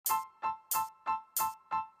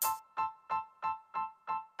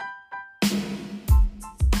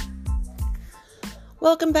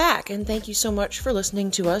Welcome back, and thank you so much for listening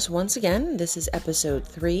to us once again. This is episode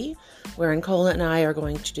 3, wherein Cola and I are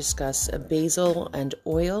going to discuss basil and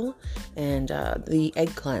oil and the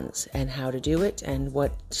egg cleanse and how to do it and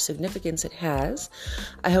what significance it has.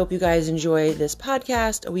 I hope you guys enjoy this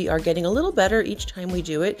podcast. We are getting a little better each time we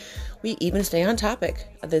do it. We even stay on topic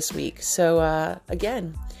this week. So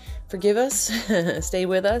again, forgive us, stay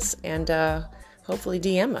with us, and hopefully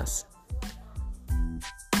DM us.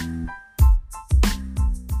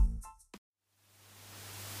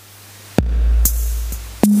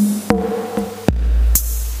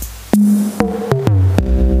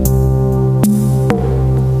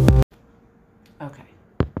 Okay.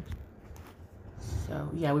 So,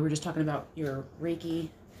 yeah, we were just talking about your Reiki,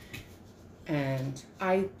 and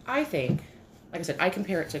I think, like I said, I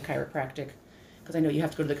compare it to chiropractic, because I know you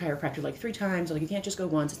have to go to the chiropractor like 3 times, like you can't just go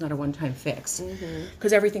once, it's not a one-time fix,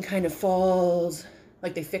 because everything kind of falls,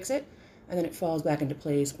 like they fix it, and then it falls back into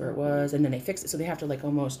place where it was, and then they fix it, so they have to like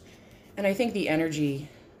almost, and I think the energy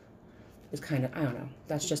is kind of, I don't know,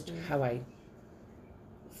 that's just how I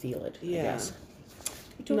feel it, I guess.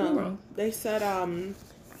 You told me wrong. They said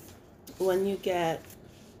when you get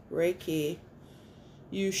Reiki,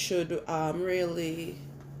 you should really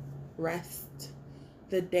rest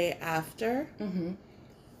the day after.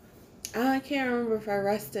 I can't remember if I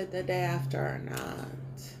rested the day after or not.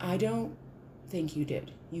 I don't think you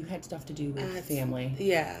did. You had stuff to do with family.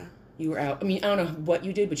 Yeah. You were out. I mean, I don't know what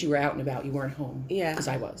you did, but you were out and about. You weren't home. Yeah. Because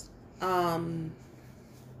I was.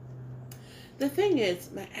 The thing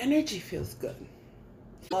is, my energy feels good.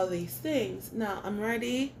 All these things. Now, I'm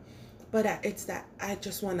ready, but it's that I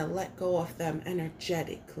just want to let go of them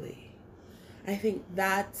energetically. I think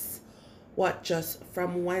that's what just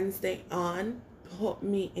from Wednesday on put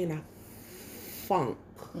me in a funk.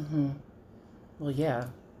 Well, yeah.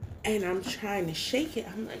 And I'm trying to shake it.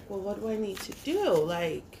 I'm like, well, what do I need to do?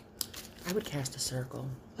 Like, I would cast a circle.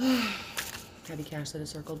 Have you casted a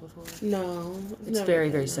circle before? No. It's very,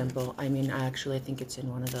 very simple. I mean, I think it's in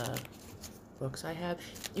one of the books I have.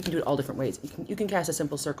 You can do it all different ways. You can cast a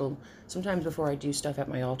simple circle. Sometimes before I do stuff at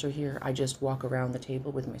my altar here, I just walk around the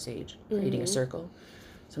table with my sage, creating a circle.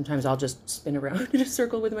 Sometimes I'll just spin around in a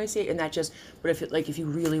circle with my sage, and that just. But if you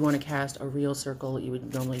really want to cast a real circle, you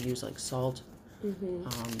would normally use like salt.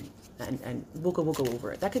 And we'll go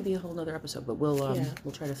over it. That could be a whole nother episode, but we'll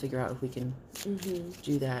try to figure out if we can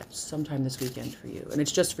do that sometime this weekend for you. And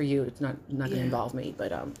it's just for you. It's not going to involve me,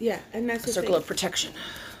 but and that's a circle of protection.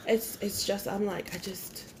 It's just I'm like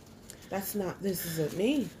this isn't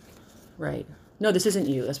me. Right. No, this isn't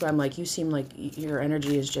you. That's why I'm like, you seem like your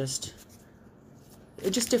energy is just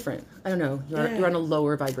different. I don't know. You're on a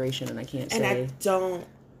lower vibration, and I can't say. And I don't.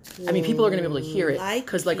 I mean, people are going to be able to hear it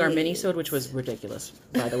because, like, our mini-sode, which was ridiculous,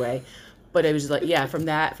 by the way, but it was like, yeah, from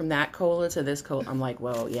that cola to this cola, I'm like,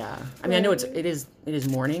 well, yeah. I mean, I know it is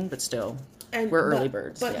morning, but still, we're early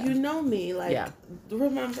birds. But you know me, like,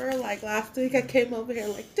 remember, like last week I came over here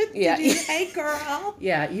like, hey girl.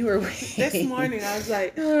 Yeah, you were. This morning I was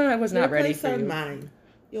like, I was not ready for you. Mine,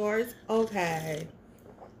 yours, okay.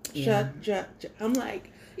 Yeah. Shut. I'm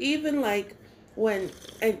like, even like when,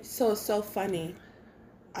 and so funny.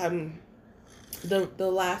 The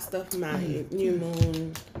last of my new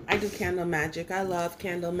moon, I do candle magic. I love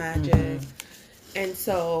candle magic. And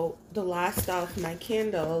so the last of my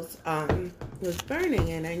candles was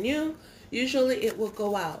burning, and I knew usually it will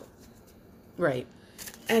go out. Right.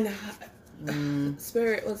 And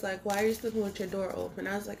Spirit was like, why are you sleeping with your door open?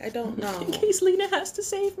 I was like, I don't know. In case Lena has to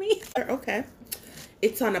save me. Okay.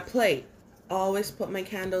 It's on a plate. Always put my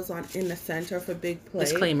candles on in the center of a big plate.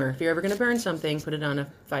 Disclaimer, if you're ever going to burn something, put it on a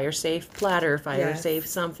fire-safe platter, fire-safe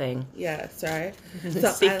something. Yes, right?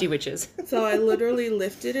 Safety witches. So I literally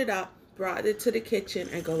lifted it up, brought it to the kitchen,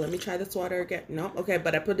 and go, let me try this water again. No, okay,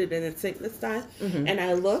 but I put it in the sink this time, and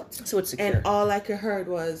I looked, so it's secure. And all I could heard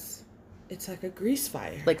was, it's like a grease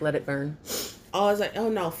fire. Like, let it burn. I was like, oh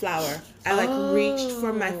no, flour. I reached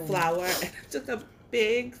for my flour, and I took a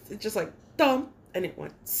big, just like, thump, and it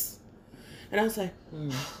went, and I was like,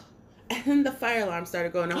 and then the fire alarm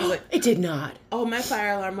started going. I was like, it did not. Oh, my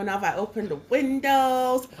fire alarm went off. I opened the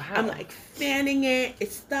windows. Wow. I'm like fanning it.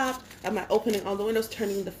 It stopped. I'm like opening all the windows,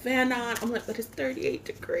 turning the fan on. I'm like, but it's 38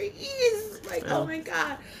 degrees. Like, oh my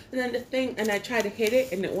God. And then and I tried to hit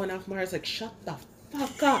it, and it went off. Mara's like, shut the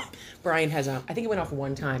fuck up. Brian has I think it went off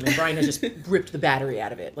one time, and Brian has just ripped the battery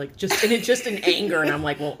out of it, like just in anger, and I'm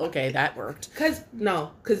like, well, okay, that worked. Cause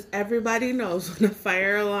everybody knows when the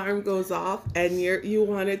fire alarm goes off and you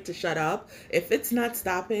want it to shut up, if it's not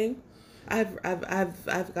stopping, I've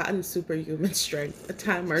gotten superhuman strength a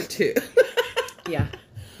time or two. Yeah.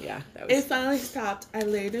 That was... It finally stopped. I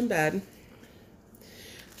laid in bed.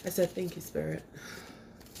 I said, thank you, Spirit.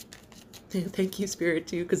 Thank you, Spirit,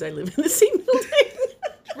 too, because I live in the same building.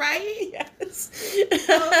 Right? Yes.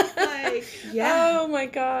 I was like, yeah. Oh my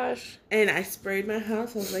gosh. And I sprayed my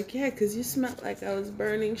house. I was like, yeah, because you smelled like I was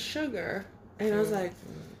burning sugar. And I was like,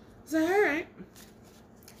 all right.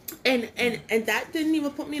 And that didn't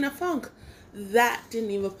even put me in a funk.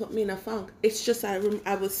 It's just I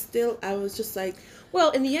was just like,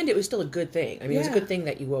 Well, in the end, it was still a good thing. I mean, it was a Yeah. good thing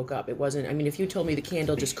that you woke up. It wasn't. I mean, if you told me the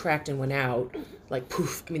candle just cracked and went out, like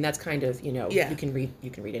poof. I mean, that's kind of Yeah. you can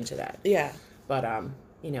read into that. yeah, But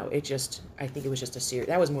it just. I think it was just a series.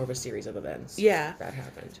 That was more of a series of events. yeah. That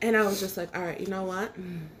happened. And I was just like, all right, you know what?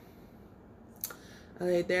 I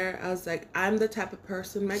laid there. I was like, I'm the type of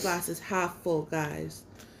person. My glass is half full, guys.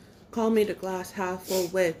 Call me the glass half full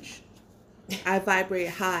witch. I vibrate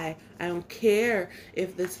high. I don't care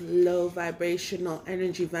if this low vibrational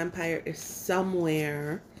energy vampire is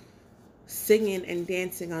somewhere singing and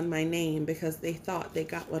dancing on my name because they thought they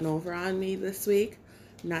got one over on me this week.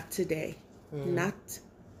 Not today. Not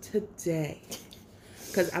today.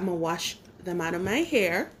 Because I'm going to wash them out of my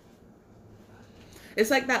hair. It's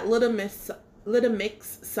like that Little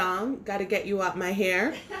Mix song, Gotta Get You Out My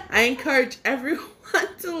Hair. I encourage everyone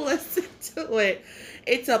to listen to it.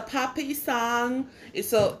 It's a poppy song.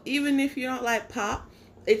 So even if you don't like pop,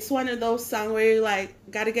 it's one of those songs where you're like,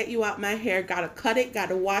 gotta get you out my hair, gotta cut it,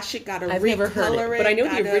 gotta wash it, gotta I've recolor never heard it, but I know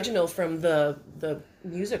gotta... the original from the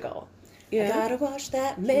musical. Yeah. I gotta wash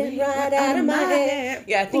that man right out of my hair.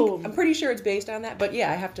 Yeah, I'm pretty sure it's based on that. But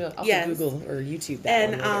yeah, I'll Yes. Google or YouTube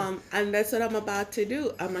that one later. And that's what I'm about to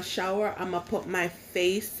do. I'm gonna shower. I'm gonna put my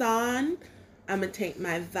face on. I'm gonna take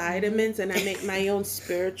my vitamins, and I make my own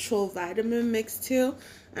spiritual vitamin mix too.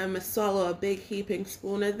 I'm gonna swallow a big heaping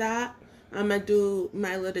spoon of that. I'm gonna do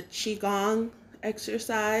my little qigong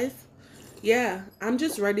exercise. Yeah, I'm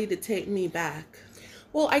just ready to take me back.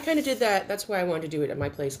 Well, I kind of did that. That's why I wanted to do it at my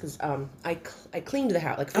place because I cleaned the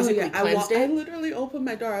house, like physically cleansed I it. literally opened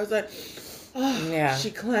my door. I was like, oh, Yeah.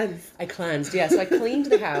 she cleansed. I cleansed, yeah. So I cleaned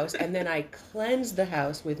the house, and then I cleansed the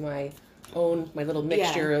house with my little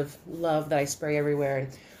mixture of love that I spray everywhere. And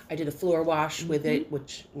I did a floor wash with it,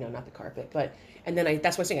 which not the carpet, but. And then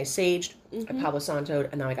that's why I was saying I saged, I Palo Santo'd,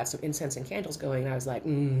 and now I got some incense and candles going. And I was like,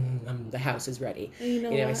 the house is ready. And you know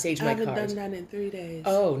what? I saged my I haven't cards. done that in 3 days.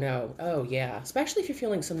 Oh no! Oh yeah! Especially if you're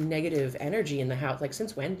feeling some negative energy in the house. Like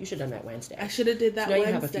since when? You should have done that Wednesday. I should have did that So now you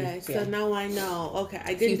have a Wednesday. few- yeah. So now I know. Okay,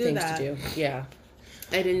 I Few didn't do things that. to do. Yeah.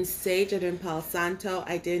 I didn't sage. I didn't Palo Santo.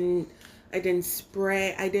 I didn't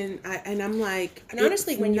spray. And I'm like. And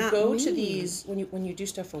honestly, it's when you not go me. to these, when you do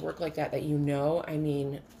stuff for work like that, I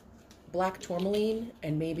mean, black tourmaline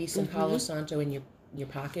and maybe some Palo Santo in your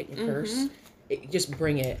pocket, your purse. Just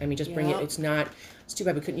bring it. I mean, just bring it. Yep. It's too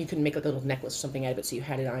bad you couldn't make like a little necklace or something out of it, so you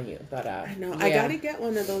had it on you. But I know. yeah. I gotta get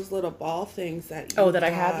one of those little ball things that. That I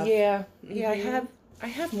have. Yeah. Yeah, I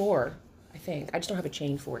have more. I think I just don't have a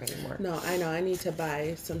chain for it anymore. No, I know. I need to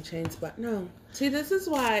buy some chains, but no. See, this is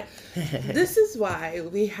why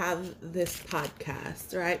we have this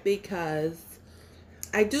podcast, right? Because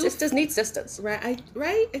I do. Sisters need sisters. Right,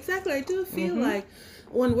 right, exactly. I do feel like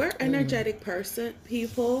when we're energetic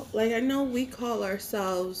people, like I know we call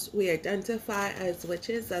ourselves, we identify as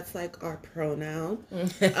witches. That's like our pronoun.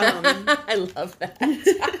 I love that.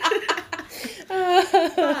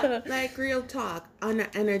 But like real talk, on an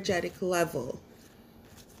energetic level,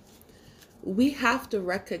 we have to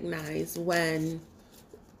recognize when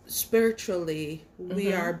spiritually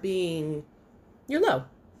we are being, You're low.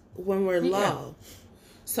 when we're low.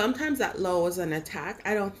 Sometimes that low was an attack.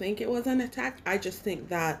 I don't think it was an attack. I just think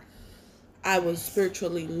that I was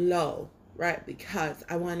spiritually low, right? Because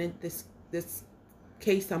I wanted this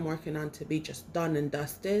case I'm working on to be just done and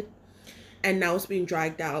dusted. And now it's being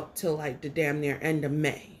dragged out till like the damn near end of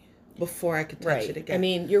May before I could touch it again. I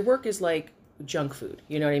mean, your work is like junk food.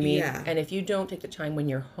 You know what I mean? Yeah. And if you don't take the time when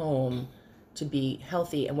you're home to be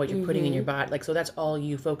healthy and what you're putting in your body, like, so that's all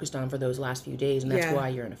you focused on for those last few days, and that's why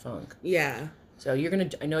you're in a funk. Yeah. So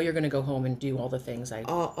I know you're gonna go home and do all the things I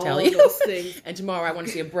All tell you. those things. And tomorrow I want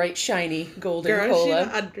to see a bright, shiny golden Girl, cola. she don't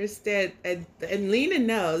understand. And Lena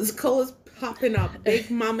knows. Cola's popping up. Big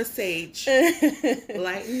Mama Sage.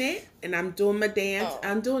 Lighting it. And I'm doing my dance.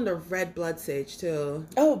 I'm doing the red blood sage too.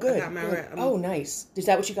 Oh, good. I got my red. Oh, nice. Is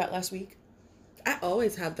that what you got last week? I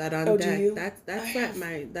always have that on Oh, deck. do you?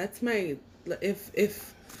 That's my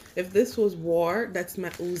if this was war, that's my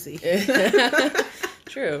Uzi.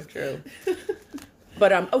 True.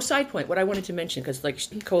 But side point. What I wanted to mention, because like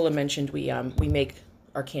Cola mentioned, we make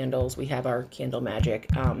our candles. We have our candle magic.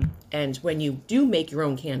 And when you do make your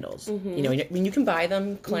own candles, I mean, you can buy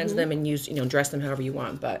them, cleanse them, and use dress them however you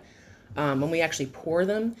want. But when we actually pour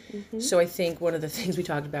them. So I think one of the things we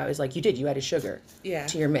talked about is like you added sugar Yeah.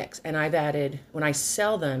 to your mix. And I've added, when I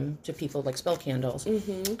sell them to people like spell candles,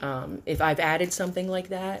 if I've added something like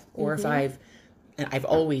that, or if I've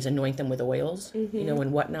always anoint them with oils, you know,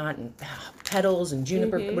 and whatnot, and petals and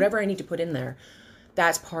juniper, whatever I need to put in there.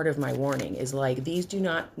 That's part of my warning is like, these do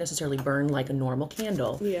not necessarily burn like a normal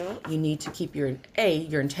candle. Yeah. You need to keep your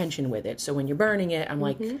intention with it. So when you're burning it, I'm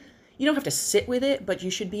like, you don't have to sit with it, but you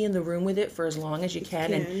should be in the room with it for as long as you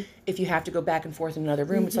can. And if you have to go back and forth in another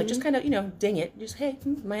room, it's like, just kind of, you know, ding it. Just, hey,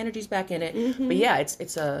 my energy's back in it. But yeah,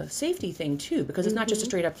 it's a safety thing too, because it's not just a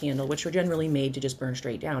straight up candle, which are generally made to just burn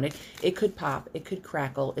straight down. It could pop, it could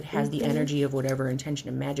crackle. It has the energy of whatever intention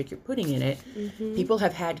and magic you're putting in it. People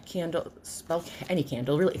have had any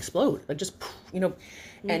candle really explode, like just, you know.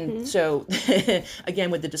 And so,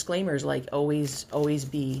 again, with the disclaimers, like always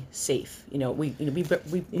be safe. You know, we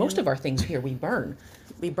most of our things here we burn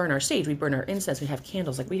our sage, we burn our incense, we have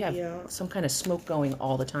candles, like we have some kind of smoke going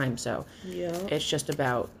all the time. So it's just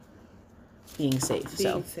about being safe.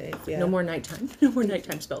 No more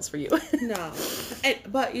nighttime spells for you. No,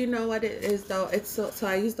 but you know what it is though. It's so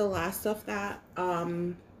I used the last of that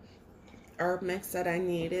herb mix that I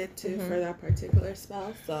needed to for that particular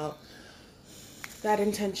spell. So. That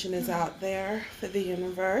intention is out there for the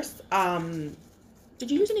universe.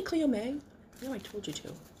 Did you use any Cleo May? No, I told you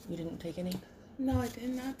to. You didn't take any? No, I did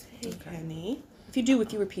not take any.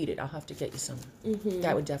 If you repeat it, I'll have to get you some.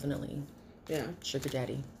 That would definitely, sugar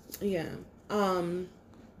daddy. Yeah. I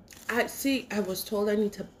was told I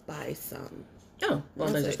need to buy some. Oh, well,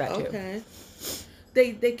 then there's that too. Okay.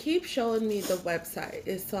 They keep showing me the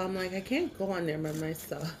website, so I'm like, I can't go on there by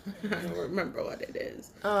myself. I don't remember what it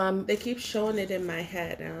is. They keep showing it in my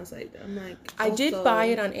head, and I'm like. I did buy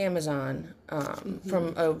it on Amazon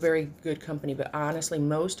from a very good company, but honestly,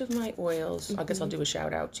 most of my oils, I guess I'll do a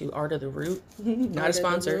shout out to Art of the Root. Not a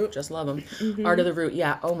sponsor, just love them. Art of the Root,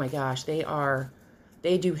 yeah. Oh my gosh, they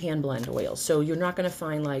do hand blend oils, so you're not going to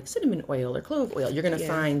find like cinnamon oil or clove oil. You're going to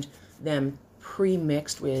find them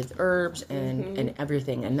pre-mixed with herbs and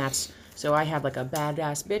everything, and that's so I have like a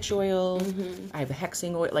badass bitch oil, I have a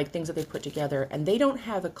hexing oil, like things that they put together, and they don't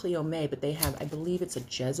have a Cleo May, but they have, I believe it's a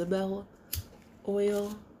Jezebel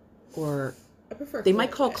oil, or I prefer they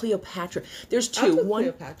might call Cleopatra. There's two. One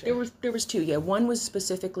Cleopatra. there was two. Yeah, one was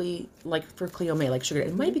specifically like for Cleo May, like sugar.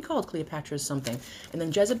 It might be called Cleopatra something, and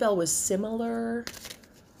then Jezebel was similar.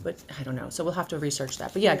 But I don't know. So we'll have to research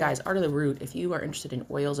that. But yeah, guys, Art of the Root, if you are interested in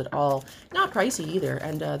oils at all, not pricey either.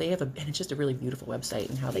 And they have and it's just a really beautiful website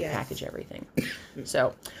and how they package everything.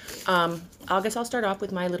 So I guess I'll start off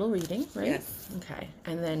with my little reading, right? Yes. Okay.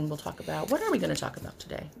 And then we'll talk about, what are we going to talk about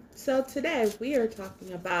today? So today we are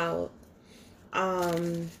talking about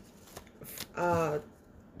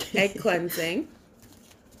egg cleansing.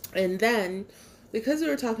 And then, because we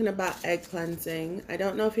were talking about egg cleansing, I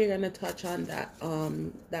don't know if you're going to touch on that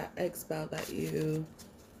egg spell that you...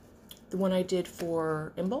 The one I did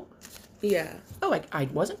for Imbolc? Yeah. Oh, I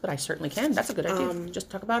wasn't, but I certainly can. That's a good idea. Just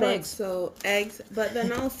talk about eggs. So eggs, but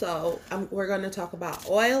then also we're going to talk about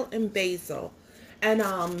oil and basil. And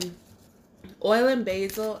oil and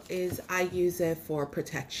basil I use it for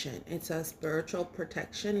protection. It's a spiritual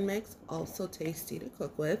protection mix, also tasty to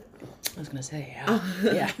cook with. I was gonna say,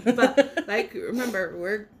 yeah. But like, remember,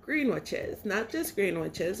 we're green witches, not just green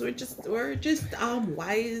witches. We're just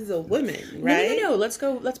wise women, right? No.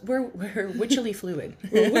 We're witchily fluid.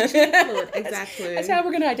 We're witchily fluid, exactly. That's how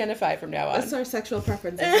we're gonna identify from now on. That's our sexual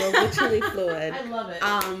preferences. We're witchily fluid. I love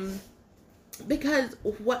it. Because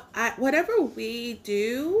whatever we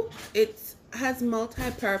do, it has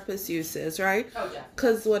multi-purpose uses, right? Oh yeah.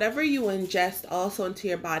 Because whatever you ingest also into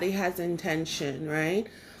your body has intention, right?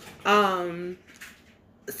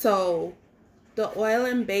 So the oil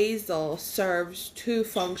and basil serves two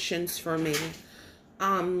functions for me.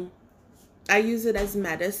 I use it as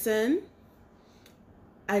medicine,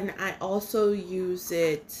 and I also use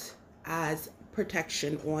it as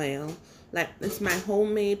protection oil. Like, it's my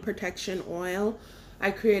homemade protection oil.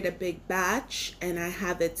 I create a big batch and I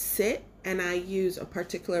have it sit, and I use a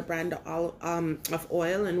particular brand of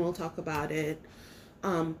oil, and we'll talk about it.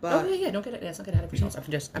 But yeah, don't get it. Let's not get out of yourself. I'm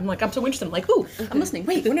so interested. I'm like, ooh, I'm listening.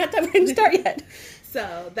 Wait, we're not done. We didn't start yet.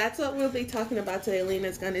 So that's what we'll be talking about today.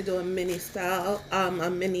 Lena's going to do a mini spell, a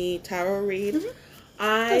mini tarot read.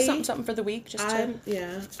 Something for the week.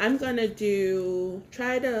 I'm going to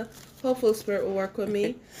try to, hopefully Spirit will work with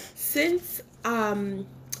me. Since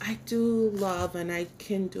I do love, and I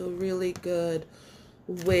can do really good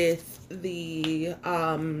with the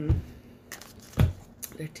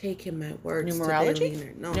they're taking my words numerology today,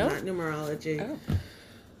 Lena. No, not numerology.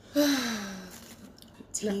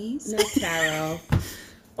 tease? Not tarot.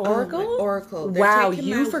 Oracle? Oracle. They're Wow, taking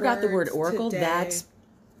you my forgot the word words oracle? today. That's,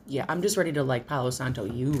 yeah, I'm just ready to like Palo Santo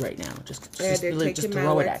you right now. Just Yeah, they're really taking just my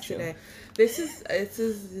throw it words at you. today. This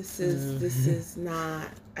is not.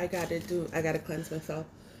 I gotta cleanse myself.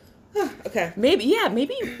 Okay. Maybe,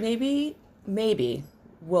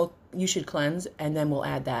 well, you should cleanse and then we'll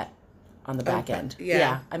add that on the back Okay, end.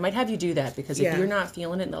 yeah. I might have you do that because if Yeah. you're not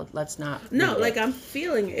feeling it, no, let's not. No, read like it. I'm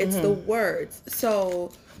feeling it. It's the words.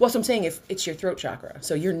 So Well, so I'm saying if it's your throat chakra,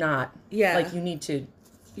 so you're not. Yeah. Like you need to,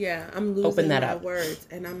 yeah, I'm losing Open that my up. words,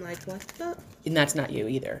 and I'm like, what the? and that's not you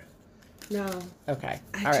either. No. Okay.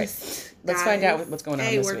 I All right. just, Let's find guys, out what's going on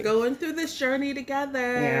Hey, this we're week. going through this journey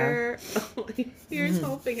together. Here's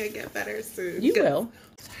hoping I get better soon. You will.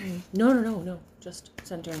 No. Just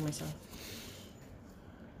centering myself.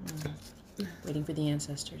 Waiting for the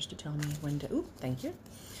ancestors to tell me when to. Ooh, thank you.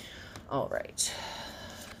 All right.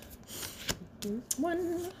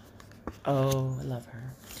 One. Oh, I love her.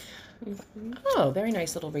 Oh, very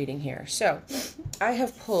nice little reading here. So, I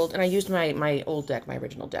have pulled, and I used my old deck, my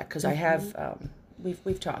original deck, because I have.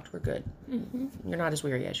 We've talked. We're good. You're not as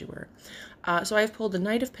weary as you were. So I've pulled the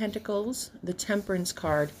Knight of Pentacles, the Temperance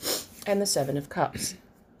card, and the Seven of Cups.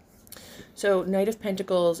 So Knight of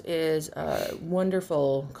Pentacles is a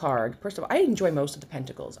wonderful card. First of all, I enjoy most of the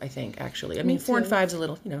Pentacles, I think, actually. I mean, 4 and 5 is a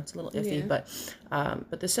little, it's a little iffy, Yeah.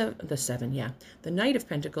 but the seven, yeah. The Knight of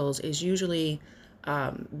Pentacles is usually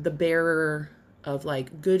the bearer of,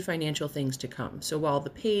 like, good financial things to come. So while the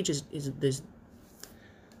page is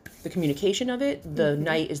the communication of it, the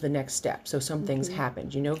Knight is the next step. So some things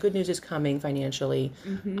happened. Good news is coming financially.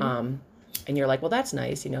 And you're like, well, that's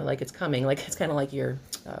nice, like it's coming. Like it's kind of like your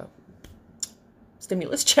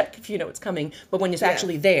stimulus check if you know it's coming. But when it's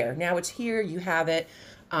actually there, now it's here, you have it,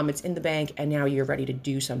 it's in the bank, and now you're ready to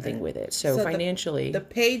do something with it. So financially, the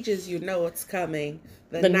pages, it's coming.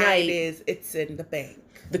 The Knight is it's in the bank.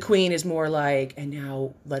 The Queen is more like, and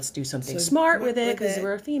now let's do something smart with it because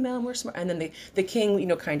we're a female and we're smart. And then the King,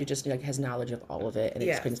 kind of just like has knowledge of all of it and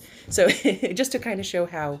experience. So just to kind of show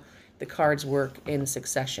how the cards work in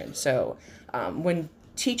succession. So when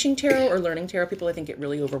teaching tarot or learning tarot, people I think get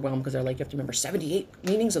really overwhelmed because they're like, you have to remember 78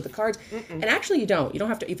 meanings of the cards. And actually you don't. You don't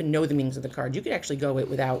have to even know the meanings of the card. You could actually go it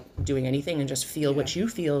without doing anything and just feel what you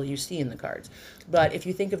feel you see in the cards. But if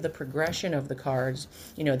you think of the progression of the cards,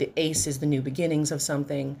 the ace is the new beginnings of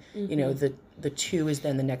something. The 2 is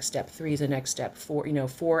then the next step. 3 is the next step. 4,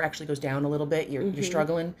 4 actually goes down a little bit. You're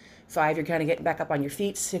struggling. 5, you're kind of getting back up on your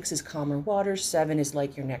feet. 6 is calmer waters. 7 is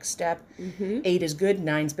like your next step. 8 is good.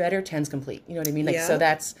 9's better. 10's complete. You know what I mean? Like, so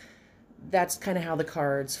that's kind of how the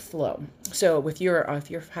cards flow. So if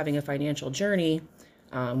you're having a financial journey,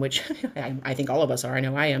 which I think all of us are. I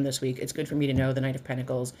know I am this week. It's good for me to know the Knight of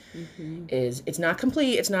Pentacles it's not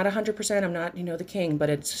complete. It's not 100%. I'm not, the king, but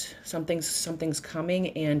it's something's coming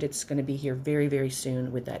and it's going to be here very, very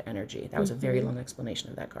soon with that energy. That was a very long explanation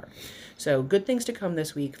of that card. So good things to come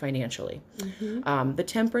this week financially. The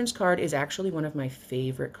Temperance card is actually one of my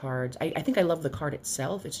favorite cards. I think I love the card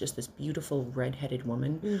itself. It's just this beautiful red-headed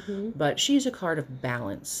woman, but she's a card of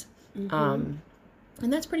balance.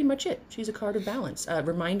 And that's pretty much it. She's a card of balance,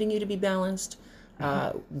 reminding you to be balanced,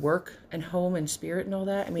 work and home and spirit and all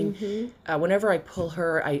that. I mean, whenever I pull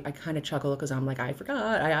her, I kind of chuckle because I'm like,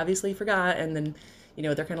 I obviously forgot. And then,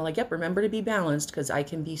 they're kind of like, yep, remember to be balanced because I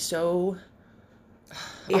can be so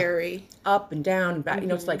airy, up and down and back.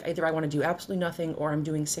 It's like either I want to do absolutely nothing or I'm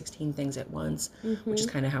doing 16 things at once, which is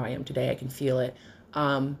kind of how I am today. I can feel it.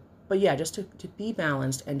 But yeah, just to be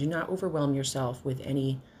balanced and do not overwhelm yourself with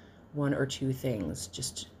any one or two things.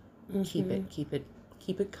 Just keep it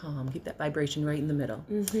calm. Keep that vibration right in the middle.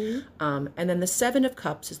 And then the Seven of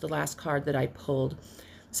Cups is the last card that I pulled.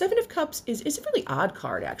 Seven of Cups is a really odd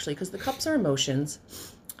card actually because the cups are emotions,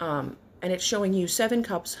 and it's showing you 7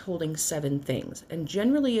 cups holding 7 things. And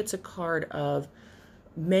generally it's a card of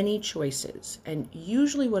many choices. And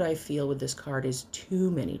usually what I feel with this card is too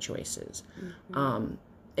many choices.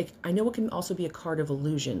 I know it can also be a card of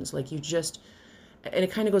illusions. Like and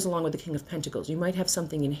it kind of goes along with the King of Pentacles. You might have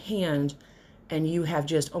something in hand and you have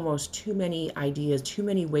just almost too many ideas, too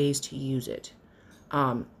many ways to use it.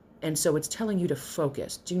 And so it's telling you to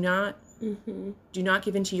focus. Do not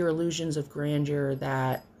give into your illusions of grandeur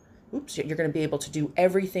that, you're going to be able to do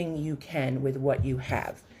everything you can with what you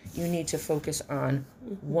have. You need to focus on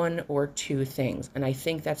 1 or 2 things. And I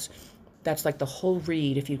think that's like the whole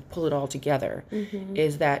read, if you pull it all together,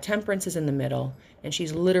 is that Temperance is in the middle, and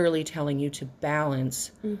she's literally telling you to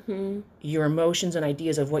balance your emotions and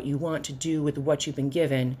ideas of what you want to do with what you've been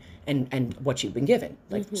given and what you've been given.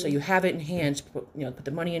 Like, so you have it in hand, put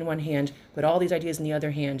the money in one hand, put all these ideas in the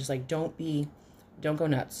other hand. Just like, don't be Don't go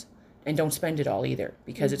nuts. And don't spend it all either,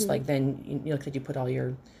 because it's like then you look like you put all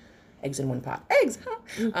your eggs in one pot. Eggs,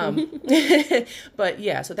 huh? But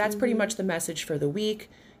yeah, so that's pretty much the message for the week.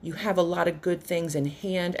 You have a lot of good things in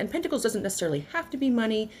hand, and Pentacles doesn't necessarily have to be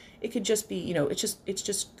money. It could just be, it's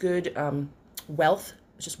just good wealth.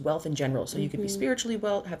 It's just wealth in general. So you could be spiritually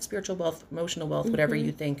wealth, have spiritual wealth, emotional wealth, whatever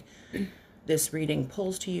you think this reading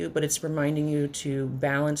pulls to you, but it's reminding you to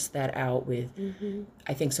balance that out with,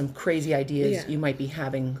 I think, some crazy ideas you might be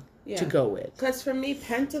having to go with. Because for me,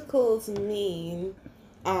 Pentacles mean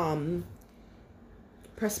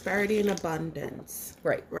prosperity and abundance.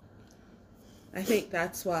 Right. I think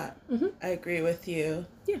that's what I agree with you.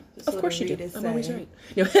 Yeah, of course you do. I'm always right.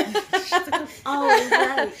 Always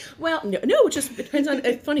right. Well, no, it just depends on.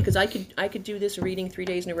 It's funny because I could do this reading 3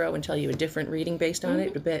 days in a row and tell you a different reading based on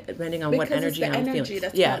it, depending on what energy I'm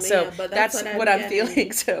feeling. Yeah, so that's what I'm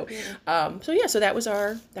feeling. So, so that was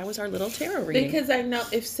our little tarot reading. Because I know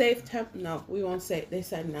if no, we won't say it. They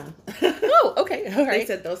said no. Oh, okay, all right. They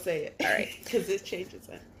said don't say it. All right, because it changes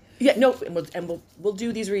it. Yeah, no, and we'll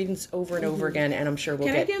do these readings over and over again, and I'm sure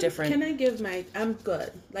we'll get different. Can I give I'm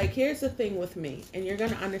good. Like, here's the thing with me, and you're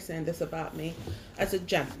going to understand this about me as a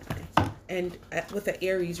Gemini, and with an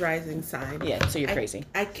Aries rising sign. Yeah, so you're crazy.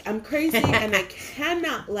 I'm crazy, and I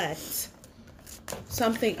cannot let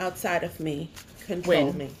something outside of me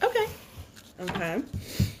control me. Okay.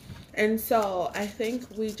 And so I think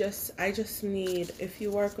I just need, if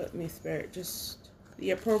you work with me, Spirit, just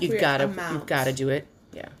the appropriate amount. You've got to do it.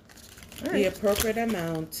 Yeah. Right. The appropriate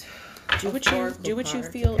amount. Do what you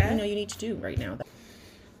feel you need to do right now.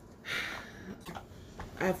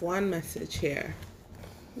 I have one message here.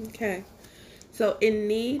 Okay. So, in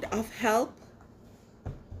need of help,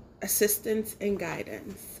 assistance, and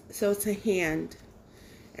guidance. So it's a hand.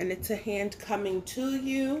 And it's a hand coming to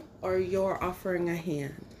you, or you're offering a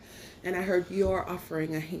hand. And I heard you're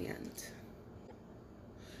offering a hand.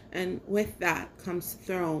 And with that comes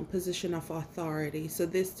throne, position of authority. So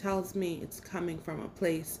this tells me it's coming from a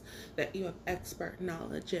place that you have expert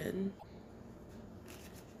knowledge in.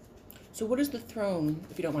 So what does the throne,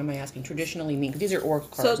 if you don't mind my asking, traditionally mean? Because these are oracle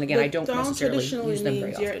cards, and again, I don't necessarily use them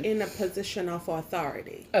very often. You're in a position of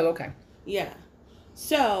authority. Oh, okay. Yeah.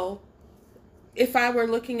 So if I were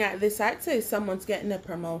looking at this, I'd say someone's getting a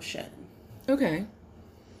promotion. Okay.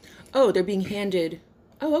 Oh, they're being handed...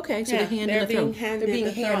 Oh, okay. So the hand and the throne. They're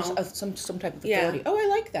being handed some type of authority. Yeah. Oh, I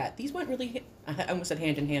like that. These went really... I almost said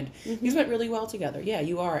hand in hand. These went really well together. Yeah,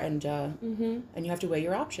 you are. And and you have to weigh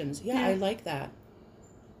your options. Yeah, I like that.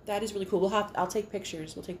 That is really cool. I'll take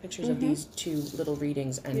pictures. We'll take pictures of these 2 little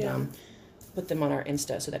readings and put them on our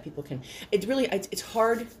Insta so that people can... It's really... It's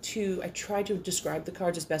hard to... I try to describe the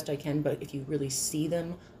cards as best I can, but if you really see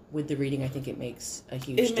them with the reading, I think it makes a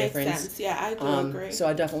huge difference. It makes sense. Yeah, I do agree. So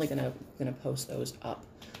I'm definitely gonna post those up.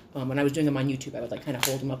 When I was doing them on YouTube, I would kind of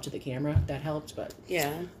hold them up to the camera. That helped, but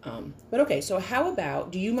yeah. But okay, so how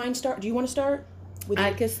about? Do you want to start?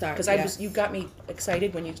 I can start because you got me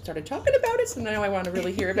excited when you started talking about it. So now I want to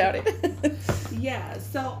really hear about it. Yeah.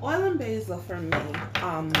 So oil and basil for me,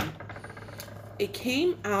 it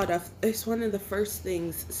came out of. It's one of the first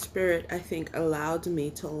things Spirit I think allowed me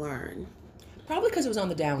to learn. Probably because it was on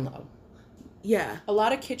the down low. Yeah. A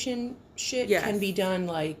lot of kitchen shit can be done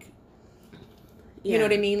You know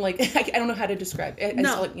what I mean? I don't know how to describe it.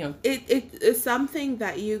 It's something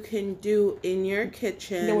that you can do in your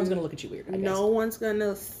kitchen. No one's going to look at you weird, I guess. No one's going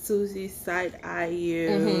to Susie side-eye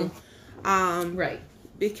you. Right.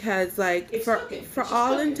 Because, for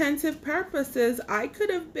all intensive purposes, I could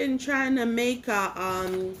have been trying to make a,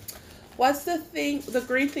 what's the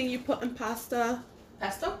green thing you put in pasta?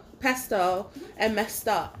 Pesto, and messed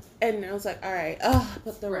up. And I was like, all right, I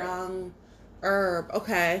put the wrong herb.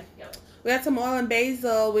 Okay. Yep. We had some oil and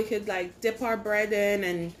basil. We could dip our bread in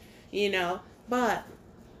and, but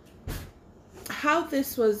how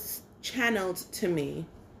this was channeled to me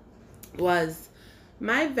was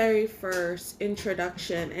my very first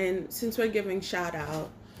introduction. And since we're giving shout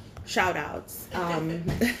outs,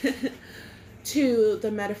 to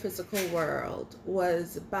the metaphysical world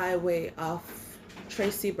was by way of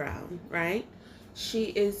Tracy Brown, right? She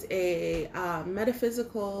is a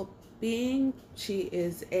metaphysical being. She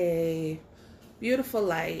is a beautiful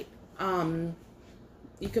light. You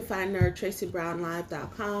can find her at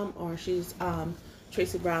tracybrownlive.com, or she's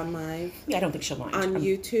Tracy Brown Live. Yeah, I don't think she'll mind on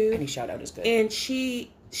YouTube. Any shout out is good. And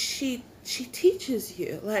she teaches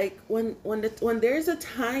you when there's a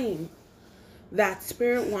time that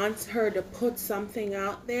Spirit wants her to put something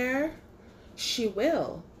out there, she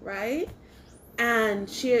will, right? And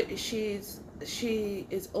she is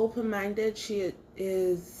open-minded.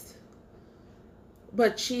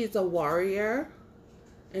 But she's a warrior.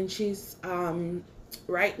 and she's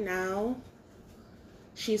right now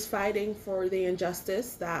she's fighting for the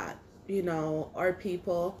injustice that, you know, our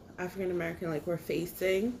people, African American, like, we're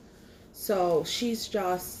facing. So she's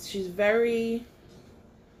very,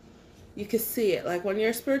 you can see it. Like, when you're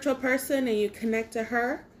a spiritual person and you connect to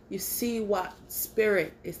her, you see what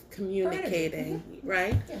spirit is communicating,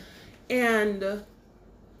 right? Yeah. And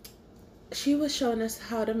she was showing us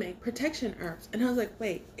how to make protection herbs. And I was like,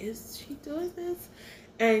 wait, is she doing this?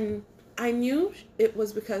 And I knew it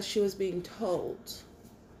was because she was being told.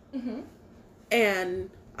 Mm-hmm. And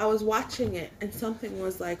I was watching it, and something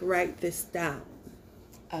was like, write this down.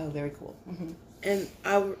 Oh, very cool. Mm-hmm. And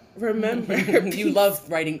I remember You love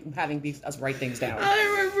having us write things down. I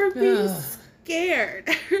remember being scared.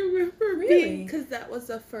 I remember Really? because that was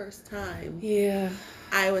the first time Yeah.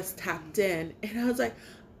 I was tapped in, and I was like,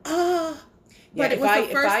 oh. Yeah, But it was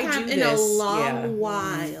the first I time do in this, a long yeah.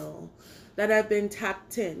 while that I've been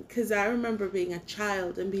tapped in. Because I remember being a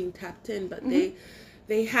child and being tapped in, but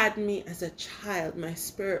they had me as a child. My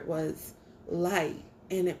spirit was light,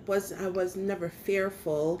 and I was never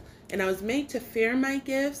fearful, and I was made to fear my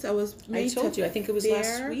gifts. I was made I told to you, I think it was fear.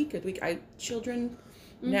 last week. Children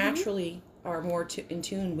naturally are more in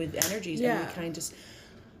tune with energies, and we kind of just,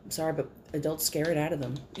 I'm sorry, but adults scare it out of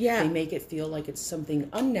them. Yeah. They make it feel like it's something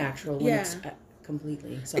unnatural when it's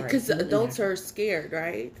completely, sorry. Because adults natural. are scared,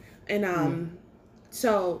 right? And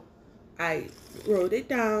so I wrote it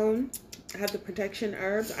down. I have the protection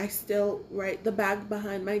herbs. I still write the bag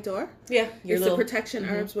behind my door. Yeah, It's the protection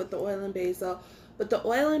herbs with the oil and basil. But the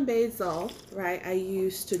oil and basil, right, I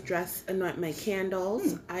use to anoint my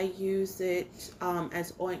candles. I use it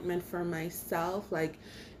as ointment for myself. Like,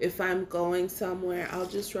 if I'm going somewhere, I'll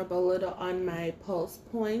just rub a little on my pulse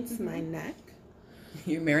points, my neck.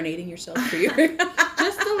 You're marinating yourself for your...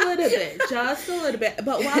 Just a little bit.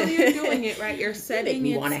 But while you're doing it, right, you're setting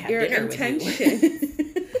your intentions.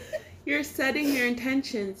 You're setting your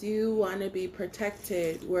intentions. You want to be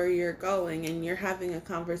protected where you're going, and you're having a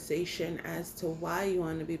conversation as to why you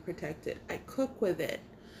want to be protected. I cook with it.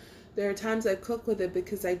 There are times I cook with it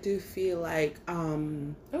because I do feel like,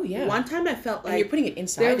 oh yeah. One time I felt like and you're putting it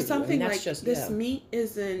inside. There was something that's like this meat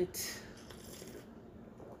isn't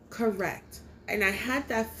correct, and I had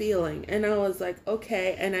that feeling, and I was like,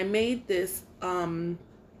 okay, and I made this.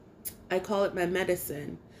 I call it my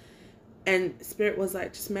medicine. And Spirit was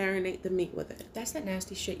like, just marinate the meat with it. That's that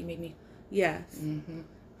nasty shit you made me. Yes. Mm-hmm.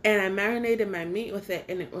 And I marinated my meat with it,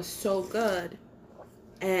 and it was so good.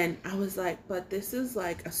 And I was like, but this is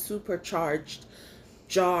like a supercharged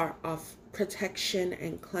jar of protection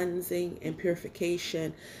and cleansing and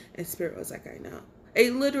purification. And Spirit was like, I know.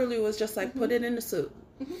 It literally was just like, put it in the soup.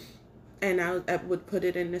 And I would put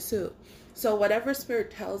it in the soup. So whatever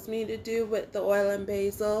Spirit tells me to do with the oil and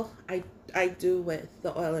basil, I do with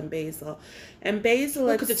the oil and basil. And basil,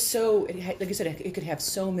 because it's so, like I said, it could have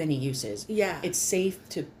so many uses. Yeah. It's safe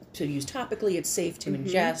to use topically. It's safe to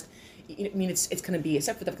ingest. I mean, it's going to be,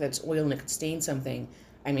 except for the fact that it's oil and it could stain something.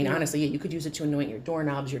 I mean, honestly, you could use it to anoint your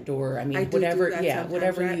doorknobs, your door. I mean, whatever.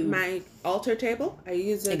 Whatever right? you. My altar table, I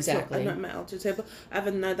use it to anoint my altar table. I have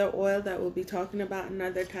another oil that we'll be talking about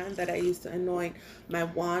another time that I use to anoint my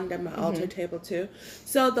wand and my altar table too.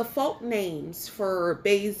 So the folk names for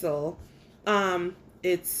basil,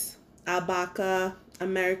 it's albaca,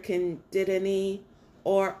 American dittany,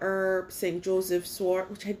 or herb, St. Joseph's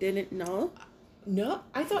wort, which I didn't know. No,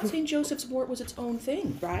 I thought St. Joseph's wort was its own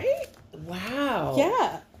thing. Right? Wow.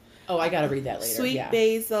 Yeah. Oh, I got to read that later. Sweet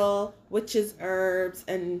basil, witches' herbs,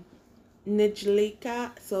 and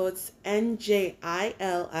Nijlika. So it's Njilika.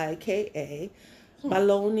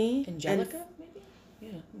 Baloney. Angelica, maybe?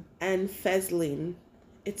 Yeah. And Feslin.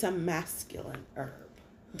 It's a masculine herb.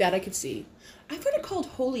 That I could see. I've heard it called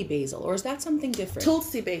holy basil, or is that something different?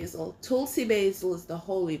 Tulsi basil. Tulsi basil is the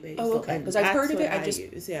holy basil. Oh, okay. Because I've heard of it. I just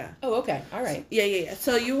use, yeah. Oh, okay. All right. Yeah.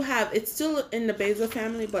 So you have, it's still in the basil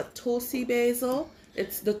family, but Tulsi basil,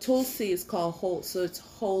 the Tulsi is called whole, so it's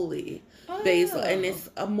holy basil, and it's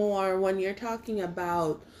a more, when you're talking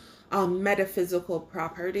about metaphysical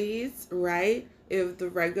properties, right? You have the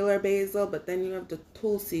regular basil, but then you have the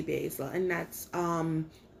Tulsi basil, and that's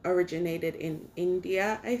originated in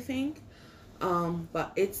India, I think.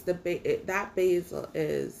 But it's that basil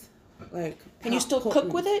is like. Can you still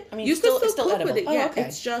cook with it? I mean, you still, can it's still cook edible. with it. Oh, Yeah, okay.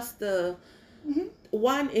 it's just the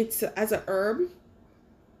one. It's as a herb.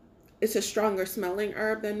 It's a stronger smelling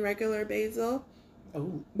herb than regular basil.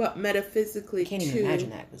 Oh, but metaphysically, I can't even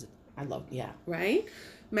imagine that because I love. Yeah. Right.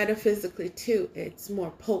 Metaphysically too, it's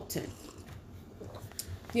more potent.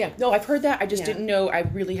 Yeah. No, I've heard that. I just didn't know. I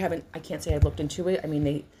really haven't. I can't say I've looked into it. I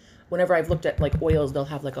mean, whenever I've looked at like oils, they'll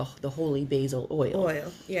have like the holy basil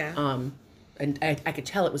oil. Yeah. And I could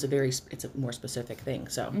tell it's a more specific thing.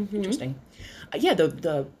 So interesting. Yeah,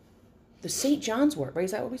 the St. John's wort, right?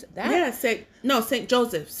 Is that what we said? That? Yeah, St.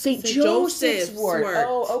 Joseph's. St. Joseph's wort.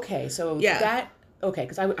 Oh, okay. So okay,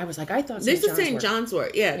 because I was like, I thought this is St. John's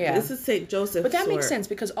wort. Yeah, this is St. Joseph's. But that makes sense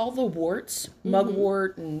because all the warts,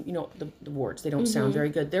 mugwort, and the warts, they don't sound very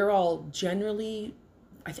good. They're all generally,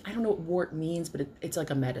 I don't know what wart means, but it's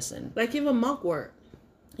like a medicine. Like even mugwort.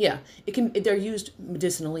 Yeah, they're used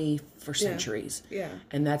medicinally for centuries. Yeah.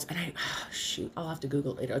 And I'll have to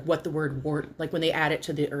Google it. What the word wart, like when they add it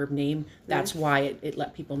to the herb name, that's why it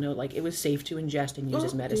let people know like it was safe to ingest and use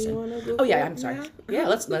as medicine. Do you wanna Google I'm sorry. Yeah,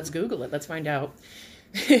 let's Google it. Let's find out.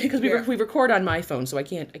 Because we record on my phone, so I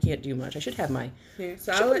can't do much. I should have my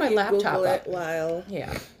I'll let my you laptop Google up. it while.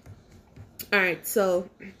 Yeah. All right. So,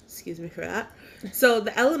 excuse me for that. So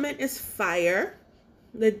the element is fire.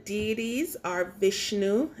 The deities are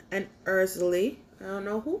Vishnu and Ursuli. I don't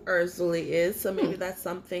know who Ursuli is, so maybe that's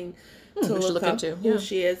something to look up into. who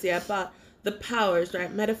she is. Yeah, but the powers,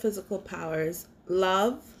 right? Metaphysical powers: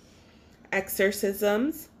 love,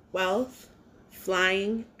 exorcisms, wealth,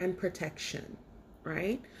 flying, and protection.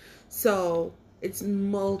 Right? So it's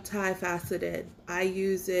multifaceted. I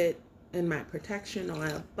use it in my protection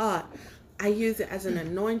oil, but I use it as an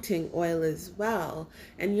anointing oil as well.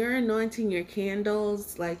 And you're anointing your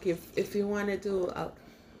candles, like if you want to do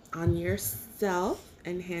on yourself,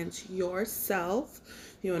 enhance yourself,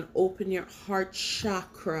 you want to open your heart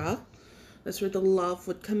chakra. That's where the love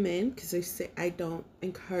would come in, because I don't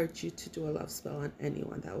encourage you to do a love spell on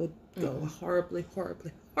anyone. That would go horribly.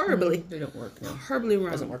 They don't work. No. Horribly wrong.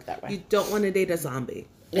 It doesn't work that way. You don't want to date a zombie.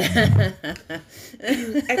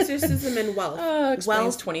 Exorcism and wealth. Explains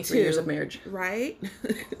Wealth 23 years of marriage. Right?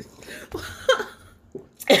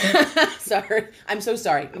 Sorry. I'm so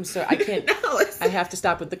sorry. I can't. No, I have to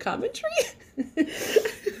stop with the commentary.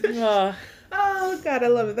 Oh, God, I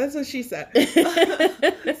love it. That's what she said.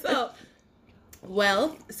 So,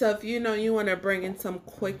 wealth. So, if you want to bring in some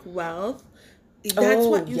quick wealth, that's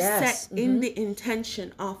what you set in the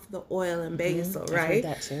intention of the oil and basil, right? I've heard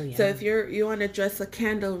that too, yeah. So if you want to dress a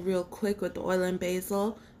candle real quick with the oil and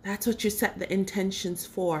basil, that's what you set the intentions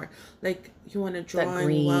for. Like you want to draw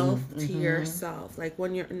in wealth to yourself. Like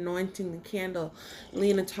when you're anointing the candle,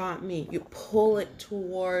 Lena taught me, you pull it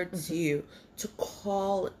towards you to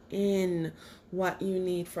call in what you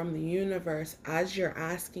need from the universe as you're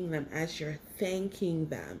asking them, as you're thanking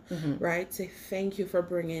them, right? Say, thank you for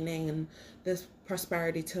bringing in this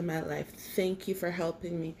prosperity to my life. Thank you for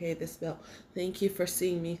helping me pay this bill. Thank you for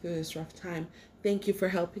seeing me through this rough time. Thank you for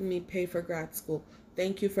helping me pay for grad school.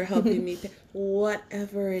 Thank you for helping me pay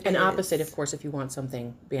whatever it is. And opposite, of course, if you want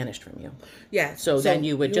something banished from you. Yes. So then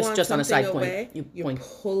you would just on a side away, point, you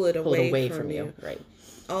pull it away from you. Right.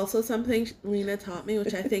 Also, something Lena taught me,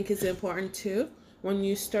 which I think is important too. When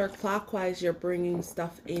you stir clockwise, you're bringing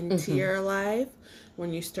stuff into your life.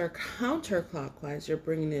 When you stir counterclockwise, you're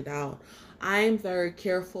bringing it out. I'm very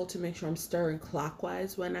careful to make sure I'm stirring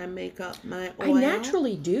clockwise when I make up my oil. I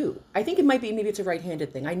naturally do. I think maybe it's a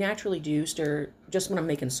right-handed thing. I naturally do stir just when I'm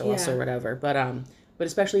making sauce or whatever. But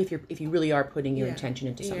especially if you really are putting your intention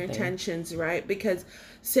into something. Your intentions, right? Because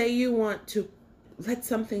say you want to let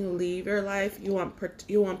something leave your life, you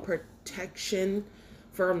want protection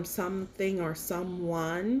from something or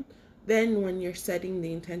someone, then when you're setting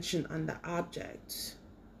the intention on the object,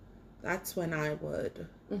 that's when I would,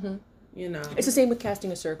 It's the same with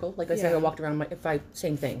casting a circle. Like I said, I walked around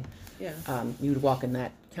same thing. Yeah. You would walk in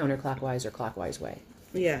that counterclockwise or clockwise way.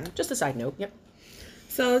 Yeah. Just a side note. Yep.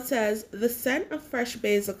 So it says, the scent of fresh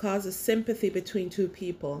basil causes sympathy between two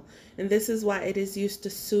people, and this is why it is used to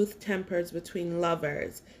soothe tempers between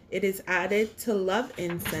lovers. It is added to love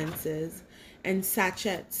incenses and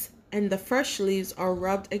sachets, and the fresh leaves are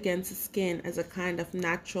rubbed against the skin as a kind of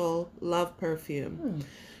natural love perfume.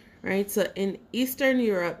 Right? So in Eastern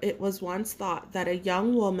Europe, it was once thought that a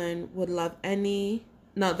young man would love any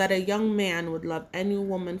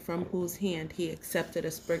woman from whose hand he accepted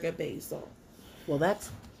a sprig of basil. Well, that's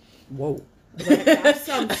whoa. That's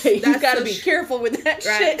you got to be careful with that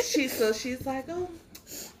right? shit. She's like, oh,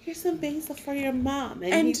 here's some basil for your mom,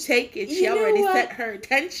 and you take it. She already set her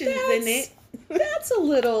intentions in it. That's a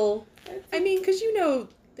little. I mean, because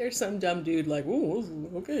there's some dumb dude like, oh,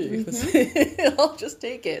 okay, I'll just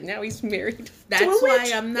take it. Now he's married. That's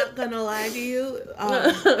why I'm not gonna lie to you.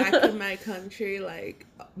 Back in my country, like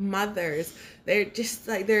mothers,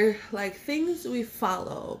 they're like things we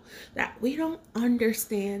follow that we don't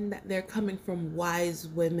understand that they're coming from wise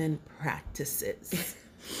women practices.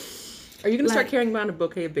 Are you gonna start Like- carrying around a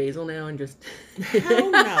bouquet of basil now and just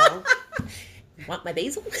Hell no. want my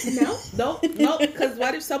basil? No, because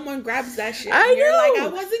what if someone grabs that shit? I and you're like, know.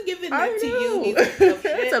 I wasn't giving I that to you. know. You piece of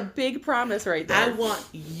That's shit. a big promise right there. I want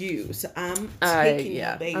you, so I'm taking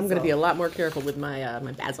your basil. I'm gonna be a lot more careful with my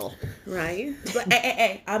my basil. Right? But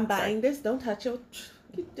hey, I'm buying this. Don't touch it.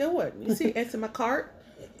 You do it. You see it's in my cart?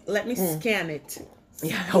 Let me scan it.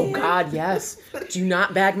 Yeah. Oh God, yes. Do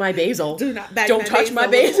not bag my basil. Do not bag Don't my touch my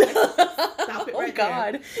basil. basil. Stop it Oh right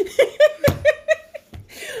God.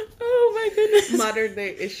 Oh my goodness. Modern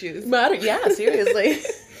day issues. Yeah, seriously.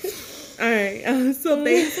 All right. So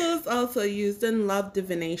basil is also used in love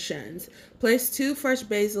divinations. Place 2 fresh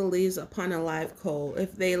basil leaves upon a live coal.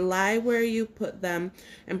 If they lie where you put them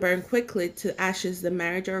and burn quickly to ashes, the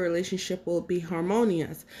marriage or relationship will be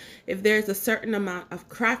harmonious. If there is a certain amount of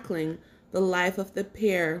crackling, the life of the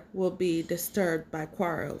pair will be disturbed by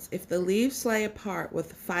quarrels. If the leaves lay apart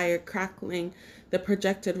with fire crackling, the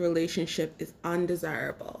projected relationship is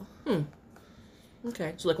undesirable.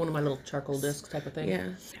 Okay. So like one of my little charcoal discs type of thing. Yeah.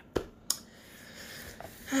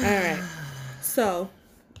 All right. So,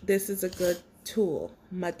 this is a good tool,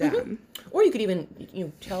 madame. Or you could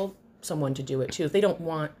even tell someone to do it too. If they don't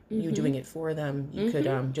want you doing it for them, you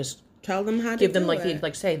could just Tell them how to give them do like it.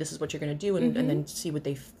 the say this is what you're going to do and then see what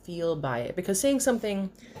they feel by it. Because saying something,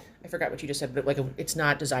 I forgot what you just said, but like it's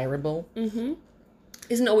not desirable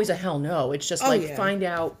isn't always a hell no. It's just like yeah. find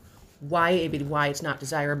out why it's not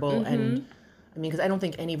desirable. And I mean, because I don't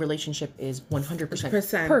think any relationship is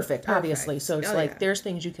 100% perfect, obviously. So it's like there's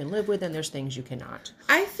things you can live with and there's things you cannot.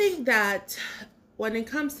 I think that when it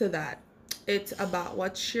comes to that, it's about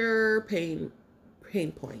what's your pain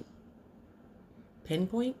point.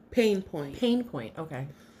 Pinpoint? Pain point. Pain point. Okay.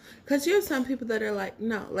 Because you have some people that are like,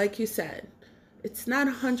 no, like you said, it's not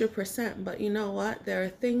 100%, but you know what? There are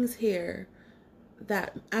things here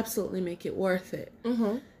that absolutely make it worth it.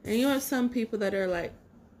 And you have some people that are like,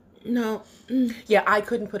 no. Yeah, I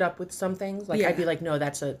couldn't put up with some things. Like I'd be Yeah. like, no,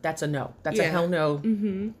 that's a no. That's a Yeah. hell no.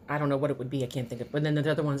 I don't know what it would be. I can't think of. But then the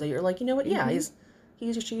other ones that you're like, you know what? Yeah, he's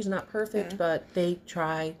or she's not perfect, Yeah. but they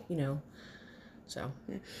try. So.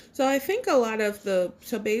 So I think a lot of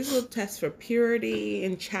basil tests for purity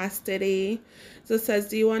and chastity. So it says,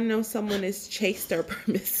 do you want to know someone is chaste or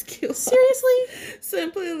promiscuous? Seriously?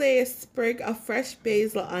 Simply lay a sprig of fresh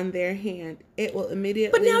basil on their hand. It will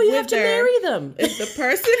immediately But now you have to wither marry them. if the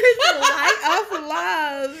person is the light of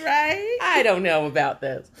love, right? I don't know about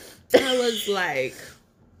this. I was like,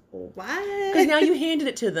 Because what? now you handed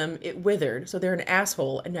it to them, it withered, so they're an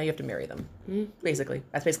asshole, and now you have to marry them. Basically,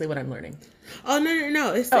 that's basically what I'm learning. Oh,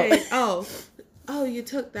 no. It's saying, oh, you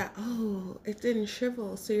took that. Oh, it didn't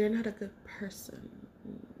shrivel, so you're not a good person.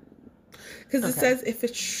 Because it says if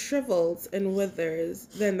it shrivels and withers,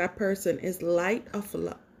 then that person is light of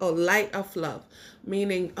love. Oh, light of love.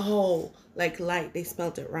 Meaning, like light. They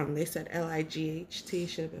spelled it wrong. They said L-I-G-H-T.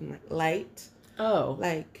 Should have been like light. Oh.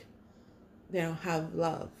 Like, they don't have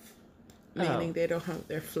love. Meaning they don't have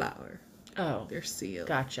their flower. Oh. Their seal.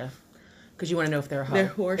 Gotcha. Because you want to know if they're a hoe. Their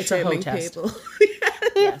horse It's a hoe shaming test. people.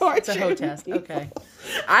 Yes, it's a hoe test. Okay.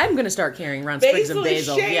 I'm going to start carrying around sprigs of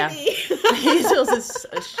basil. Yeah. Basil's is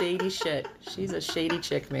a shady shit. She's a shady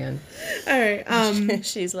chick, man. All right.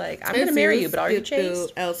 She's like, I'm going to marry you, but are you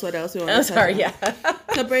chaste? What else you want to Oh, sorry, touch on? yeah.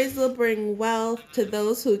 The basil bring wealth to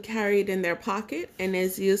those who carry it in their pocket and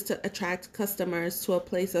is used to attract customers to a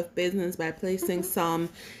place of business by placing some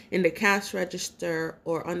in the cash register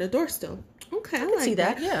or on the doorstep. Okay, I can like see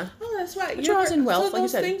that, yeah. Oh, that's right. It draws in wealth, so like you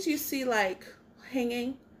those said. things you see like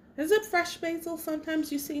hanging. Is it fresh basil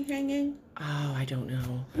sometimes you see hanging? Oh, I don't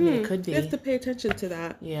know. I mean, it could be. You have to pay attention to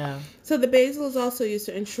that. Yeah. So the basil is also used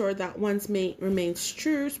to ensure that one's mate remains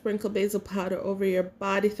true. Sprinkle basil powder over your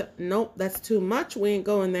body. Nope, that's too much. We ain't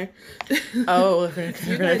going there. Oh, we're going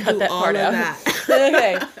to cut do that all part of out.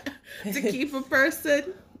 that. Okay. To keep a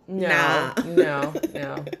person? No. No.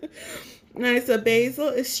 Alright, so basil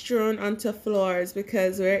is strewn onto floors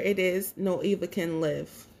because where it is, no evil can live.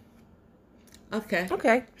 Okay.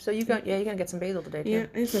 Okay. So you're going to get some basil today, too. Yeah,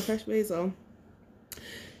 and some fresh basil.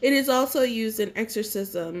 It is also used in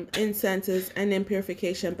exorcism, incenses, and in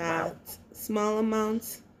purification baths. Small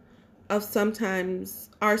amounts are sometimes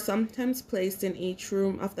placed in each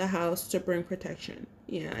room of the house to bring protection.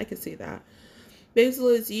 Yeah, I can see that. Basil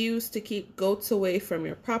is used to keep goats away from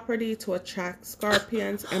your property, to attract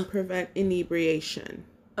scorpions, and prevent inebriation.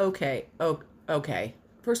 Okay. Okay.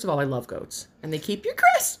 First of all, I love goats. And they keep your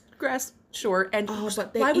grass short. And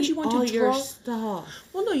But they why would eat you want all to your draw... stuff.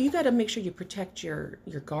 Well, no, you got to make sure you protect your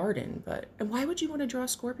garden. And why would you want to draw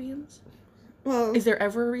scorpions? Well, Is there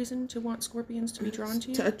ever a reason to want scorpions to be drawn to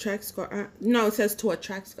you? to attract no, it says to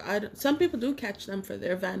attract some people do catch them for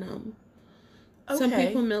their venom. Okay. Some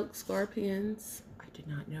people milk scorpions. I did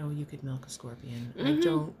not know you could milk a scorpion. Mm-hmm. I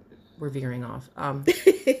don't. We're veering off.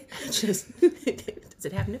 Just does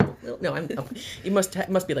it have nipple? No, it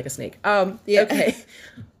must be like a snake. Yeah. Okay.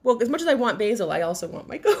 Well, as much as I want basil, I also want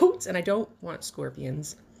my goats, and I don't want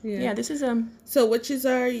scorpions. Yeah, this is So witches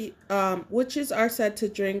are said to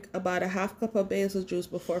drink about a half cup of basil juice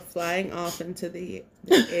before flying off into the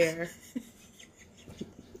air.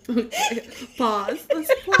 Okay. Pause.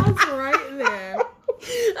 Let's pause right there.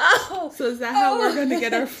 Oh. So is that how we're gonna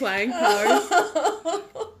get our flying powers?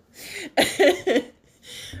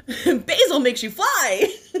 Basil makes you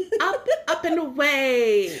fly. Up and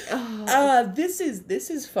away. Oh. This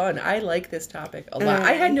is fun. I like this topic a lot.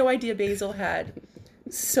 I had no idea basil had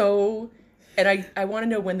and I want to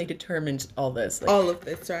know when they determined all this. All of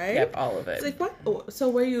this, right? Yep, all of it. It's like, what? So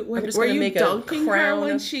were you make a dunking her crown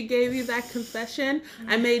when of- she gave you that confession?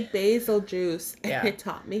 I made basil juice and Yeah. it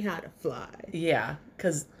taught me how to fly. Yeah,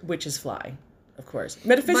 because witches fly, of course.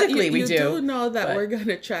 Metaphysically, but we you do. know that but we're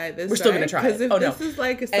gonna try this. We're still right? gonna try it. Because if Oh, no. this is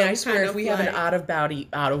like And I swear, if we have an flight-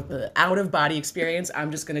 out of body experience,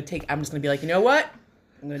 I'm just gonna be like, you know what?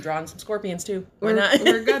 I'm gonna draw on some scorpions too. Why not?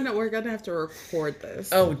 we're gonna have to record this.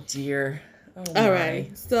 Oh dear. Oh All my.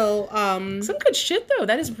 right. So Some good shit though.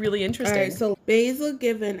 That is really all interesting. right. So basil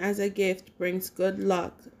given as a gift brings good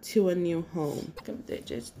luck to a new home.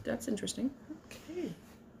 That's interesting. Okay.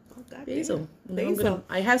 Oh, God Basil. damn. Basil.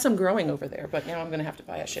 I have some growing over there, but now I'm gonna have to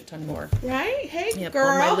buy a shit ton more. Right? Hey, Yep, girl,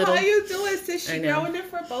 all my little- how you doing? Sis, I she know. growing it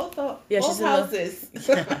for both she's in the- houses.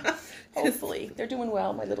 Hopefully, they're doing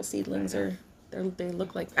well. My little seedlings they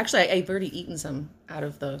look like. Actually, I've already eaten some out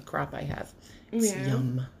of the crop I have. It's Yeah.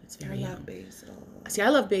 yum. It's I very love yum. basil. See, I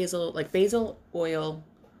love basil, like basil oil,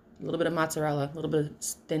 a little bit of mozzarella, a little bit of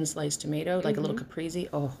thin sliced tomato, like a little caprese.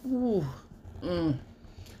 Oh, ooh,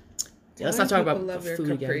 Yeah, let's not talk about love your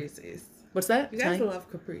food again. caprices. What's that? You guys Italian? love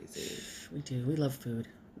caprices. We do. We love food.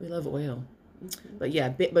 We love oil. But yeah,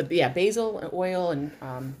 basil and oil and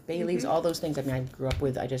bay leaves, all those things. I mean, I grew up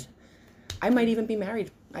with. I might even be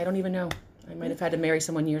married. I don't even know. I might have had to marry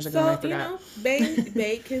someone years ago and I So, forgot.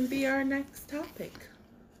 bay can be our next topic.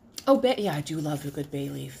 Oh, yeah, I do love a good bay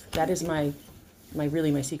leaf. That is my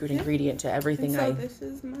secret ingredient to everything And so I this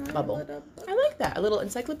is my bubble. little I like that. A little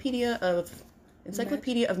Encyclopedia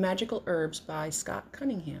of Magical Herbs by Scott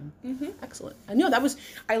Cunningham. Excellent. I know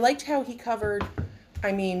I liked how he covered,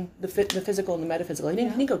 the physical and the metaphysical. He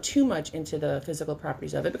didn't go too much into the physical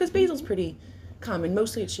properties of it because basil's pretty common.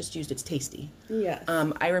 Mostly it's just used, it's tasty. Yes.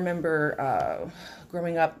 I remember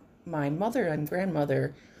growing up, my mother and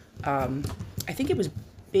grandmother, I think it was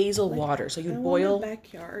basil water. So you'd boil. In the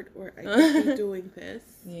backyard where I could be doing this.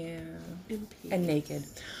 Yeah. In peace. And naked.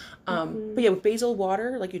 But yeah, with basil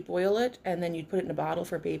water, like you'd boil it and then you'd put it in a bottle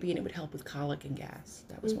for a baby and it would help with colic and gas.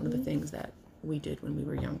 That was one of the things that we did when we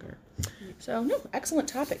were younger. So, no, excellent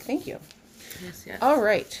topic. Thank you. Yes, yes. All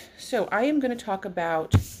right. So I am going to talk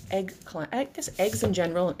about eggs in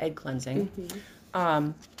general and egg cleansing.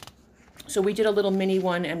 So we did a little mini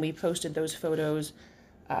one and we posted those photos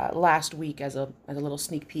last week as a little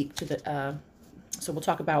sneak peek to the. So we'll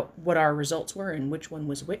talk about what our results were and which one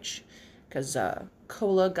was which, because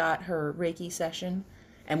Cola got her Reiki session,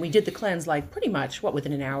 and we did the cleanse like pretty much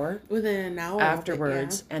within an hour. Within an hour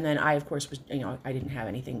Afterwards, and then I of course was I didn't have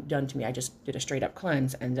anything done to me. I just did a straight up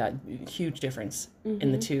cleanse, and huge difference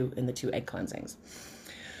in the two egg cleansings.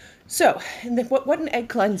 So, what an egg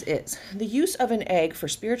cleanse is. The use of an egg for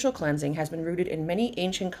spiritual cleansing has been rooted in many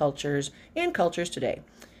ancient cultures and cultures today.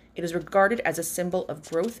 It is regarded as a symbol of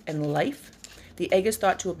growth and life. The egg is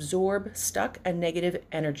thought to absorb stuck and negative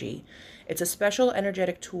energy. It's a special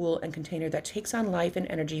energetic tool and container that takes on life and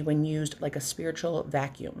energy when used like a spiritual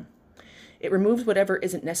vacuum. It removes whatever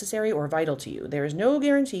isn't necessary or vital to you. There is no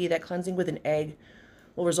guarantee that cleansing with an egg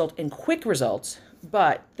will result in quick results,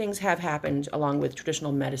 but things have happened along with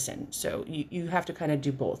traditional medicine. So you have to kind of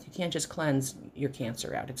do both. You can't just cleanse your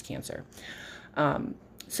cancer out. It's cancer.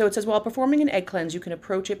 So it says, while performing an egg cleanse, you can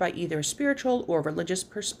approach it by either a spiritual or religious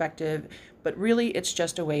perspective, but really it's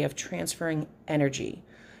just a way of transferring energy.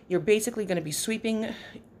 You're basically going to be sweeping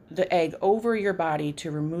the egg over your body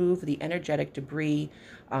to remove the energetic debris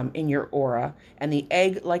in your aura, and the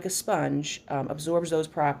egg, like a sponge, absorbs those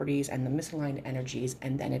properties and the misaligned energies,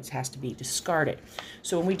 and then it has to be discarded.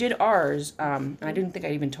 So when we did ours, and I didn't think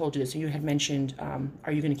I even told you this, so you had mentioned,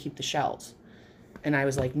 are you going to keep the shells? And I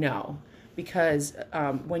was like, no. because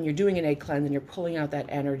when you're doing an egg cleanse and you're pulling out that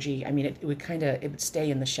energy, I mean, it would stay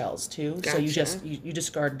in the shells too. Gotcha. So you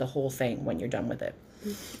discard the whole thing when you're done with it.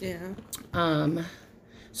 Yeah.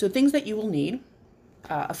 So things that you will need: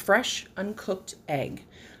 a fresh, uncooked egg.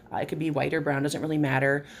 It could be white or brown, doesn't really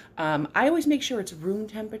matter. I always make sure it's room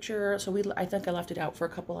temperature. So I think I left it out for a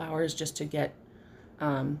couple hours just to get.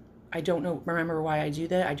 I don't remember why I do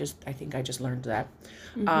that. I think I just learned that.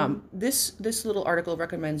 This little article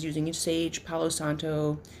recommends using sage, Palo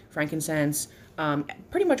Santo, frankincense,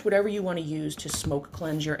 pretty much whatever you want to use to smoke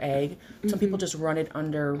cleanse your egg. Some people just run it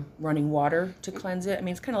under running water to cleanse it. I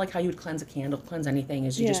mean, it's kind of like how you would cleanse a candle, cleanse anything,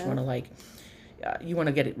 is you just want to you want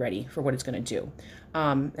to get it ready for what it's going to do.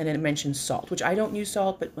 And then it mentions salt, which I don't use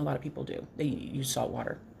salt, but a lot of people do. They use salt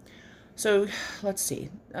water. So let's see,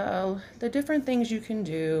 the different things you can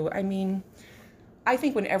do. I mean, I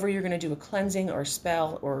think whenever you're going to do a cleansing or a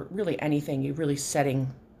spell or really anything, you're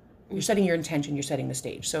setting your intention, you're setting the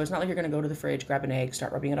stage. So it's not like you're going to go to the fridge, grab an egg,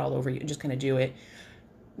 start rubbing it all over you and just kind of do it.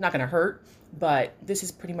 Not going to hurt, but this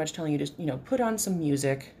is pretty much telling you to, put on some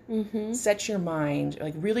music, set your mind,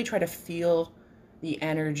 like really try to feel the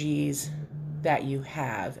energies that you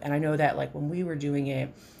have. And I know that like when we were doing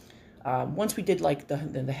it, once we did like the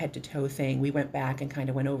head to toe thing, we went back and kind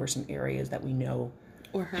of went over some areas that we know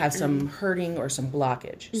have some hurting or some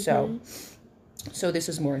blockage. So this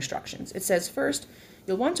is more instructions. It says, first,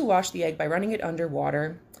 you'll want to wash the egg by running it under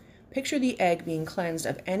water. Picture the egg being cleansed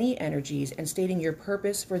of any energies and stating your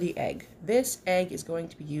purpose for the egg. This egg is going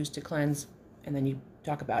to be used to cleanse, and then you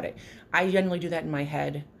talk about it. I generally do that in my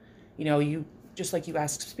head. You just like you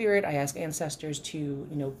ask spirit, I ask ancestors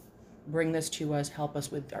to, bring this to us, help us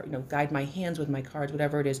with, guide my hands with my cards,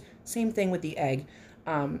 whatever it is. Same thing with the egg.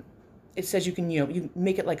 It says you can, you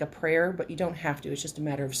make it like a prayer, but you don't have to. It's just a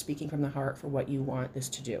matter of speaking from the heart for what you want this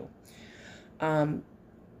to do.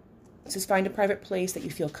 It says find a private place that you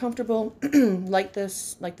feel comfortable, like the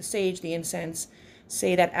sage, the incense.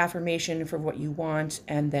 Say that affirmation for what you want,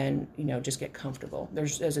 and then, just get comfortable.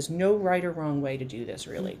 There's no right or wrong way to do this,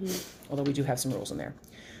 really, although we do have some rules in there.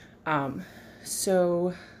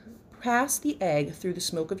 So pass the egg through the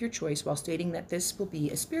smoke of your choice while stating that this will be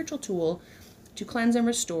a spiritual tool to cleanse and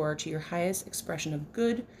restore to your highest expression of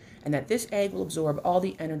good, and that this egg will absorb all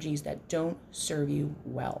the energies that don't serve you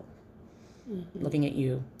well. Looking at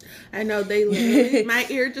you. I know, they literally, my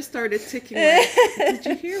ear just started ticking. Like, did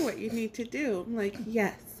you hear what you need to do? I'm like,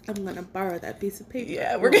 yes, I'm going to borrow that piece of paper.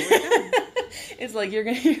 Yeah, we're going to. It's like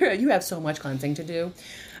you have so much cleansing to do.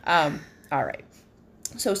 All right.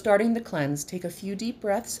 So starting the cleanse, take a few deep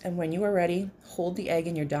breaths, and when you are ready, hold the egg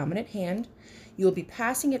in your dominant hand. You will be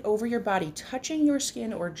passing it over your body, touching your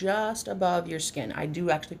skin or just above your skin. I do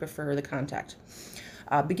actually prefer the contact.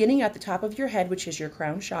 Beginning at the top of your head, which is your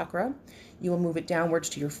crown chakra, you will move it downwards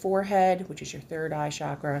to your forehead, which is your third eye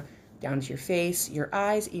chakra, down to your face, your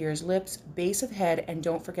eyes, ears, lips, base of head, and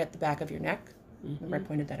don't forget the back of your neck. Remember I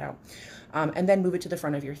pointed that out. And then move it to the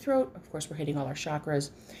front of your throat. Of course, we're hitting all our chakras.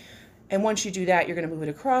 And once you do that, you're going to move it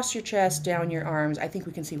across your chest, down your arms. I think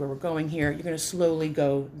we can see where we're going here. You're going to slowly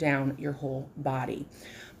go down your whole body.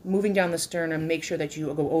 Moving down the sternum, make sure that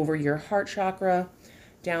you go over your heart chakra,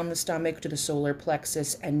 down the stomach to the solar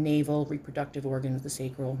plexus and navel, reproductive organs, the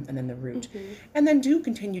sacral, and then the root. And then do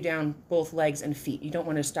continue down both legs and feet. You don't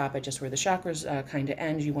want to stop at just where the chakras kind of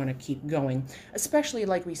end. You want to keep going, especially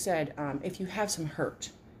like we said, if you have some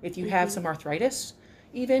hurt, if you have some arthritis,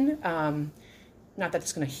 even, not that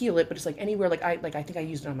it's going to heal it, but it's like anywhere, I think I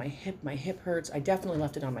used it on my hip. My hip hurts. I definitely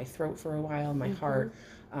left it on my throat for a while, my heart.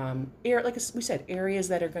 Like we said, areas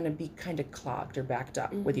that are going to be kind of clogged or backed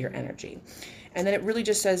up with your energy. And then it really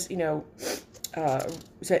just says,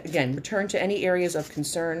 again, return to any areas of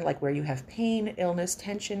concern, like where you have pain, illness,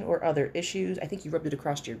 tension, or other issues. I think you rubbed it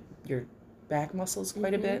across your back muscles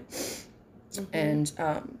quite a bit.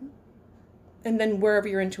 And then wherever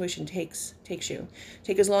your intuition takes you.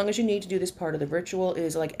 Take as long as you need to do this part of the ritual. It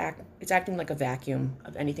is it's acting like a vacuum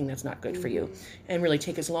of anything that's not good for you. And really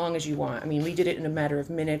take as long as you want. I mean, we did it in a matter of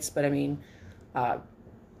minutes, but I mean,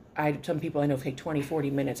 some people I know take 20,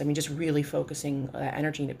 40 minutes. I mean, just really focusing that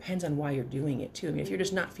energy, and it depends on why you're doing it too. I mean, if you're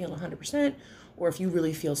just not feeling 100%, or if you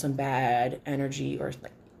really feel some bad energy, or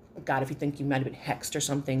like, God, if you think you might have been hexed or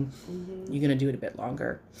something, you're going to do it a bit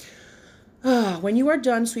longer. When you are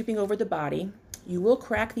done sweeping over the body, you will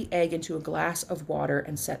crack the egg into a glass of water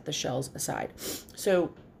and set the shells aside.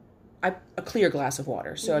 So a clear glass of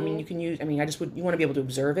water. So, I mean, you can use, you want to be able to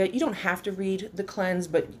observe it. You don't have to read the cleanse,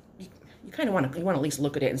 but you kind of want to at least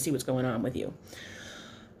look at it and see what's going on with you.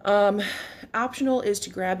 Optional is to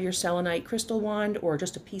grab your selenite crystal wand or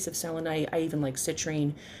just a piece of selenite. I even like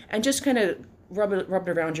citrine, and just kind of rub it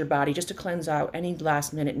around your body just to cleanse out any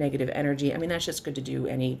last minute negative energy. I mean, that's just good to do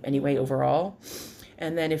anyway overall.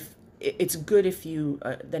 And then it's good if you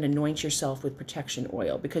then anoint yourself with protection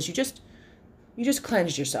oil, because you just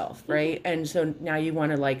cleansed yourself, right? And so now you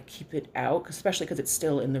want to like keep it out, especially because it's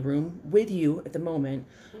still in the room with you at the moment.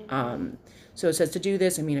 So it says to do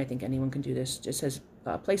this, I mean, I think anyone can do this. It says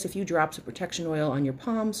place a few drops of protection oil on your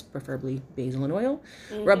palms, preferably basil and oil.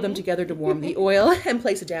 Rub them together to warm the oil, and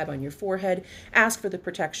place a dab on your forehead. Ask for the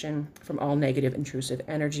protection from all negative intrusive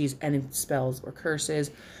energies and spells or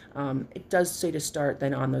curses. It does say to start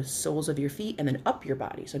then on the soles of your feet and then up your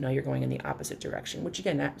body. So now you're going in the opposite direction, which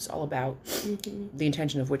again, that's all about the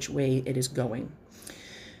intention of which way it is going.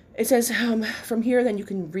 It says from here, then you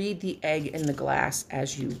can read the egg in the glass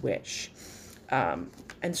as you wish.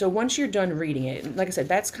 And so once you're done reading it, like I said,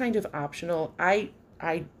 that's kind of optional. I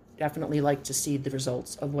definitely like to see the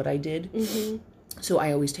results of what I did. So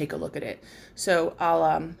I always take a look at it. So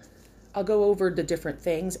I'll go over the different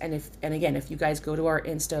things. And again, if you guys go to our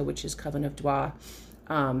Insta, which is Coven of Dwa,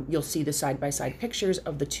 you'll see the side-by-side pictures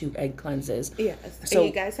of the 2 egg cleanses. Yes. So and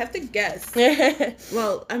you guys have to guess.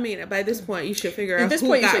 Well, I mean, by this point, you should figure out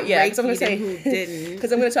who got Reiki and who didn't.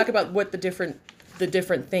 Because I'm going to talk about what the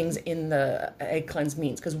different things in the egg cleanse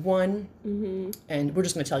means. Because one, and we're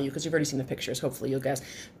just going to tell you because you've already seen the pictures. Hopefully you'll guess.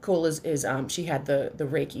 Cole is she had the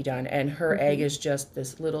Reiki done, and her egg is just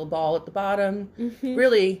this little ball at the bottom.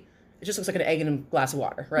 Really, it just looks like an egg in a glass of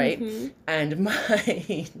water, right? And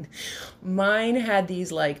mine had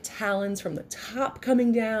these like talons from the top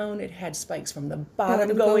coming down. It had spikes from the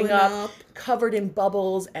bottom going up, covered in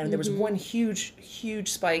bubbles, and there was one huge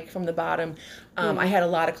spike from the bottom. I had a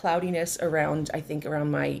lot of cloudiness around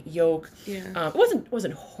my yolk. It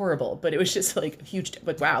wasn't horrible, but it was just like huge.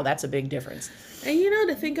 But wow, that's a big difference. And you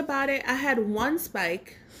know, to think about it, I had one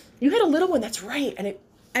spike. You had a little one, that's right,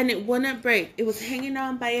 and it wouldn't break. It was hanging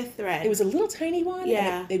on by a thread. It was a little tiny one.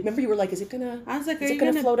 Yeah. Remember you were like, is it gonna? I was like, is it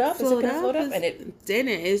gonna float up? Is it gonna float up? And it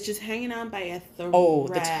didn't. It's just hanging on by a thread. Oh,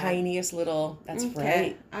 the tiniest little. That's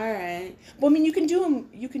right. All right. Well, I mean, you can do them.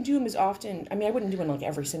 You can do them as often. I mean, I wouldn't do them like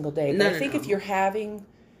every single day. But I think if you're having,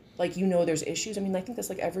 like, there's issues. I mean, I think that's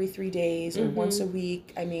like every 3 days or once a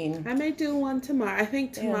week. I mean, I may do one tomorrow. I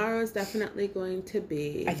think tomorrow is definitely going to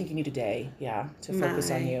be. I think you need a day, to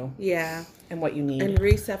focus on you. Yeah. And what you need. And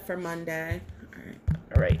reset for Monday.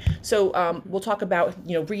 All right. So we'll talk about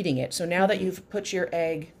reading it. So now that you've put your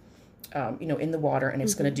egg, in the water, and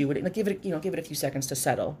it's going to do it. Give it a few seconds to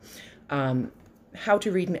settle. How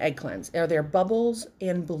to read an egg cleanse. Are there bubbles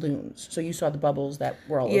and balloons? So you saw the bubbles that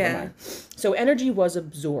were all over mine. So energy was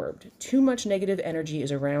absorbed. Too much negative energy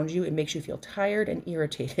is around you. It makes you feel tired and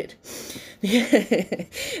irritated.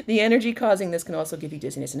 The energy causing this can also give you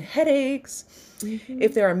dizziness and headaches.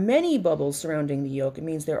 If there are many bubbles surrounding the yolk, it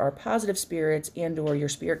means there are positive spirits or your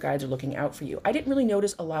spirit guides are looking out for you. I didn't really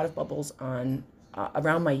notice a lot of bubbles on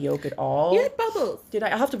around my yolk at all. You had bubbles. Did I?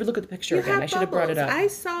 I'll have to look at the picture again. I should have brought it up. I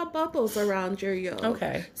saw bubbles around your yolk.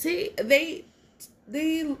 Okay. See, they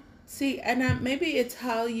see, and maybe it's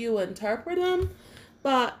how you interpret them,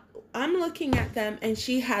 but I'm looking at them, and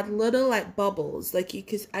she had little like bubbles, like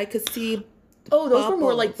I could see. Oh, those were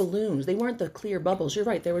more like balloons. They weren't the clear bubbles. You're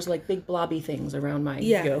right. There was like big blobby things around my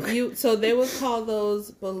yolk. So they would call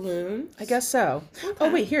those balloons? I guess so. Okay.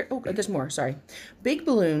 Oh, wait, here. Oh, there's more. Sorry. Big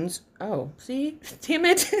balloons. Oh, see? Damn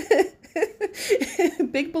it.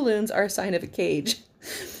 Big balloons are a sign of a cage.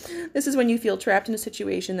 This is when you feel trapped in a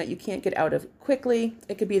situation that you can't get out of quickly.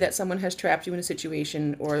 It could be that someone has trapped you in a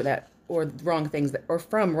situation or wrong things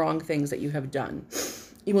from wrong things that you have done.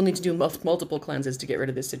 You will need to do multiple cleanses to get rid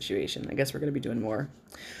of this situation. I guess we're going to be doing more.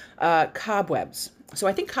 Cobwebs. So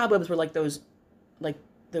I think cobwebs were like those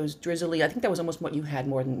drizzly. I think that was almost what you had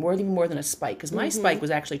more than a spike. Because my spike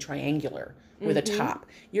was actually triangular with a top.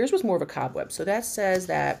 Yours was more of a cobweb. So that says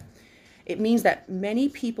that it means that many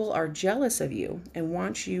people are jealous of you and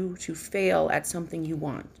want you to fail at something you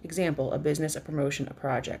want. Example, a business, a promotion, a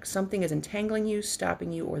project. Something is entangling you,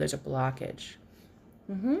 stopping you, or there's a blockage.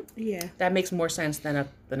 Yeah. That makes more sense than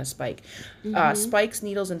a spike. Spikes,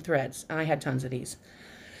 needles, and threads. I had tons of these.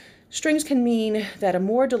 Strings can mean that a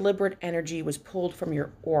more deliberate energy was pulled from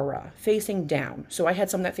your aura, facing down. So I had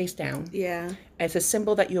some that face down. Yeah. It's a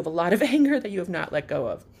symbol that you have a lot of anger that you have not let go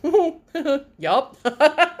of. Yup.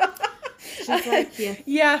 She's like,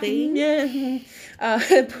 yeah. The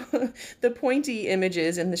pointy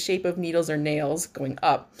images in the shape of needles or nails going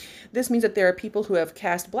up. This means that there are people who have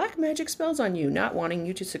cast black magic spells on you, not wanting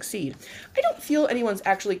you to succeed. I don't feel anyone's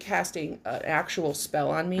actually casting an actual spell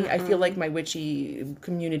on me. I feel like my witchy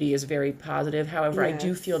community is very positive. However, I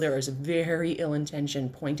do feel there is very ill intention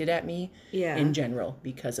pointed at me in general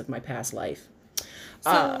because of my past life.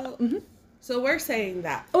 So, so we're saying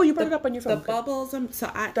that. Oh, you brought it up on your phone. The bubbles.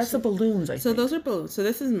 That's the balloons, I think. So those are balloons. So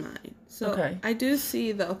this is mine. So Okay. I do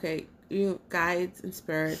see you guides and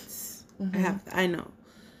spirits. I know.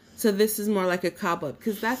 So this is more like a cobweb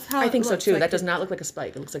because that's how I think so too. Like that does not look like a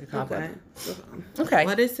spike. It looks like a cobweb. Okay.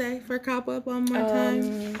 What did it say for cobweb one more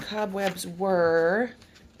time? Cobwebs were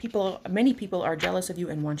many people are jealous of you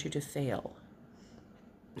and want you to fail.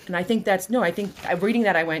 And I think I think reading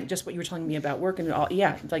that I went just what you were telling me about work and all.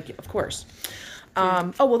 Yeah, like of course.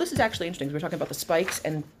 Oh well, this is actually interesting. We're talking about the spikes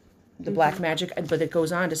and the black magic, but it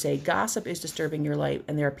goes on to say gossip is disturbing your life,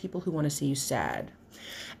 and there are people who want to see you sad.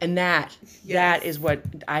 And that is what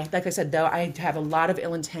like I said, though, I have a lot of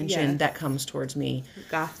ill intention that comes towards me.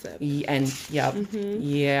 Gossip. And yeah,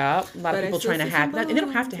 a lot of people trying to hack that. And they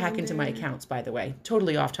don't have to hack into my accounts, by the way.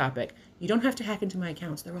 Totally off topic. You don't have to hack into my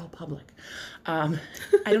accounts. They're all public. I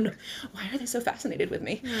don't know. Why are they so fascinated with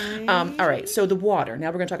me? All right. So the water. Now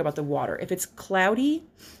we're going to talk about the water. If it's cloudy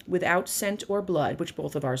without scent or blood, which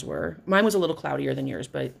both of ours were. Mine was a little cloudier than yours,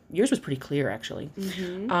 but yours was pretty clear, actually.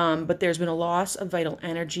 But there's been a loss of vital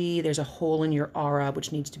energy. There's a hole in your aura,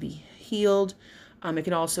 which needs to be healed. It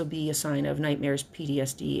can also be a sign of nightmares,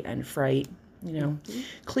 PTSD, and fright.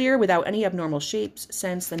 Clear without any abnormal shapes,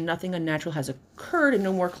 scents, then nothing unnatural has occurred and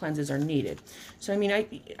no more cleanses are needed. So, I mean,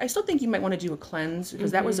 I still think you might want to do a cleanse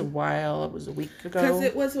because that was a while. It was a week ago. Because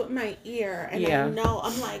it was with my ear. And I know,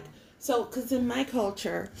 I'm like, so, because in my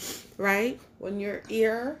culture, right, when your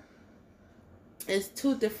ear is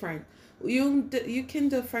too different, you can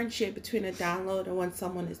differentiate between a download and when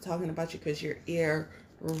someone is talking about you because your ear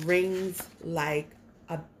rings like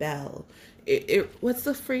a bell. What's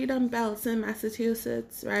the Freedom Bells in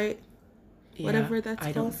Massachusetts, right? Yeah, whatever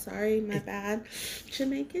that's called. Sorry, my bad.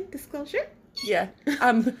 Jamaican disclosure. Yeah,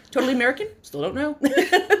 totally American. Still don't know.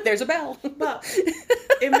 There's a bell. But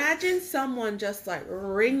imagine someone just like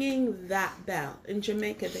ringing that bell. In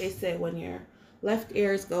Jamaica, they say when your left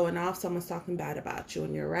ear is going off, someone's talking bad about you,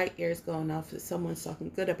 and your right ear is going off, someone's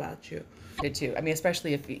talking good about you. I did too. I mean,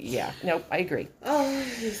 especially if no, I agree. Oh,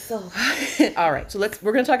 so. All right, so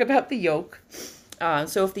we're going to talk about the yolk.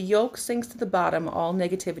 So if the yolk sinks to the bottom, all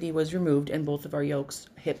negativity was removed, and both of our yolks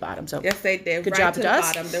hit bottom. So yes, they did. Good right job to to the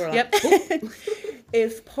us. Bottom. They were like, yep.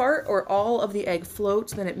 If part or all of the egg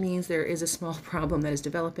floats, then it means there is a small problem that is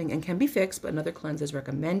developing and can be fixed, but another cleanse is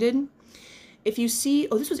recommended. If you see,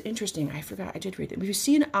 this was interesting. I forgot. I did read it. If you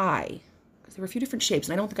see an eye, because there were a few different shapes,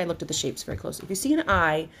 and I don't think I looked at the shapes very closely. If you see an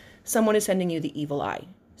eye, someone is sending you the evil eye.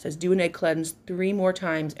 It says do an egg cleanse 3 more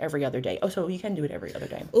times every other day. Oh, so you can do it every other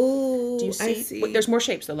day. Oh, do you see? I see. Wait, there's more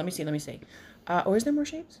shapes though. Let me see. Or is there more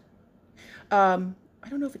shapes? I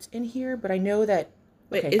don't know if it's in here, but I know that.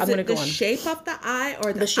 Wait, okay, is I'm it gonna go the on. shape of the eye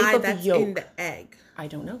or the shape eye of the that's yolk in the egg? I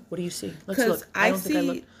don't know. What do you see? Let's Because look. I don't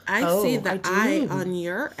think I looked. see the eye do. on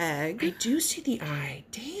your egg. I do see the eye.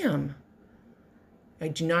 Damn. I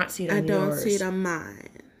do not see it on I don't yours. see it on mine.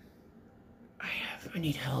 I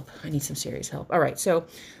need help. I need some serious help. All right, so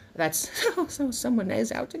that's so someone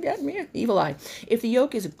is out to get me. Evil eye. If the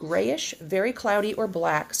yolk is grayish, very cloudy, or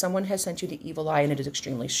black, someone has sent you the evil eye, and it is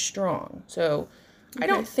extremely strong. So I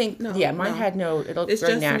don't think. Mine had no. It looked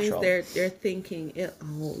very natural. It just means they're thinking.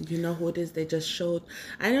 You know who it is? They just showed.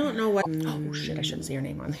 I don't know what. Oh shit! I shouldn't say your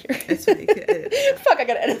name on here. That's what you could edit. Fuck! I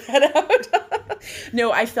gotta edit that out.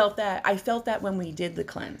 No, I felt that. I felt that when we did the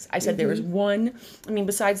cleanse. I said there was one. I mean,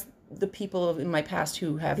 besides the people in my past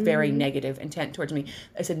who have very negative intent towards me,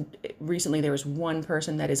 I said recently there was one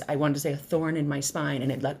person that is, I wanted to say, a thorn in my spine, and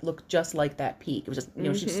it looked just like that peak. It was just,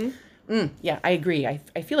 she's. Yeah, I agree. I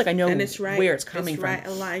feel like I know and it's right, where it's coming from. It's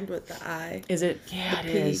right aligned with the eye. Is it? Yeah,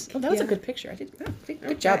 it is. Oh, that was a good picture.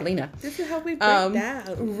 Good job, Lena. This is how we break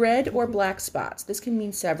down. Red or black spots. This can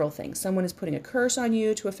mean several things. Someone is putting a curse on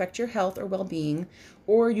you to affect your health or well-being,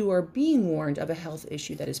 or you are being warned of a health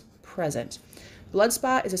issue that is present. Blood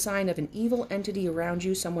spot is a sign of an evil entity around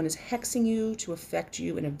you. Someone is hexing you to affect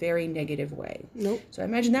you in a very negative way. Nope. So I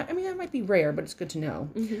imagine that, that might be rare, but it's good to know.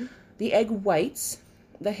 The egg whites.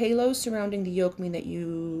 The halos surrounding the yolk mean that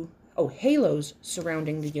halos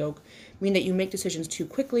surrounding the yolk mean that you make decisions too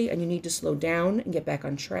quickly and you need to slow down and get back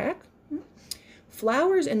on track.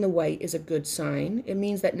 Flowers in the white is a good sign. It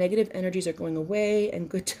means that negative energies are going away and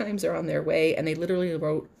good times are on their way, and they literally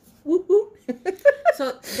wrote whoop whoop.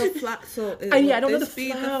 So I don't know the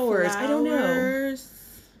flowers. I don't know.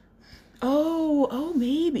 Oh,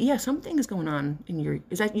 maybe. Yeah, something is going on in your.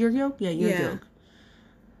 Is that your yolk? Yeah, your yolk.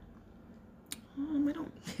 I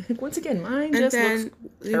don't. Once again, mine just looks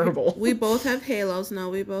terrible. We both have halos. No,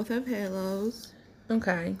 we both have halos.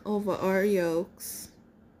 Okay. Over our yolks.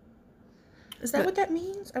 Is that what that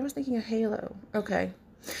means? I was thinking a halo. Okay.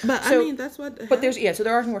 But So, I mean, that's what. but so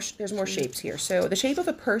there's more shapes here. So the shape of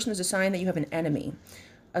a person is a sign that you have an enemy.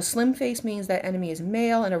 A slim face means that enemy is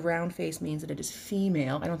male, and a round face means that it is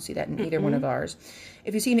female. I don't see that in either one of ours.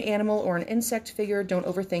 If you see an animal or an insect figure, don't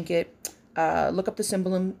overthink it. Look up the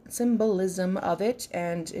symbolism of it,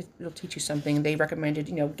 and it'll teach you something. They recommended,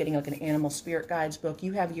 getting like an animal spirit guides book.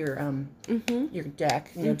 You have your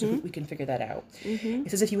deck, we can figure that out. It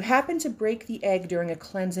says if you happen to break the egg during a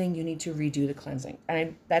cleansing, you need to redo the cleansing,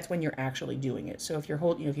 and that's when you're actually doing it. So if you're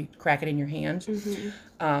if you crack it in your hand,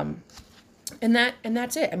 and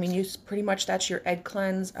that's it. I mean, pretty much that's your egg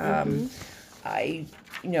cleanse.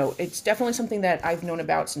 It's definitely something that I've known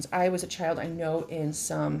about since I was a child. I know in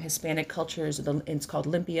some Hispanic cultures, it's called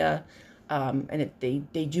limpia, and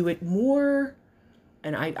they do it more,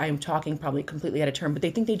 and I'm talking probably completely out of term, but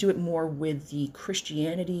they think they do it more with the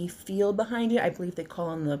Christianity feel behind it. I believe they call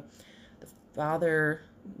on the Father,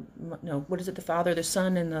 no, what is it? The Father, the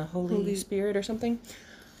Son, and the Holy Spirit or something.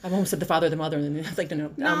 I've almost said the Father, the Mother, and then I'd like to know.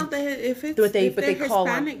 No, if they're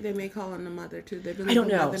Hispanic, they may call on the Mother too. I don't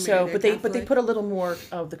know. So, but they put a little more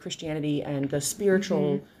of the Christianity and the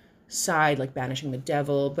spiritual side, like banishing the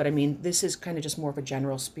devil. But I mean, this is kind of just more of a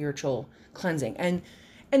general spiritual cleansing, and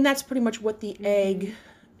that's pretty much what the egg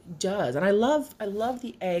does. And I love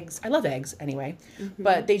the eggs. I love eggs anyway,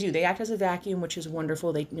 but they act as a vacuum, which is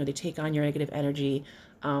wonderful. They they take on your negative energy.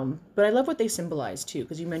 But I love what they symbolize too,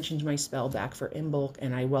 because you mentioned my spell back for Imbolc,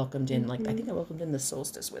 and I welcomed in I think I welcomed in the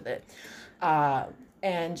solstice with it.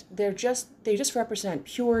 And they just represent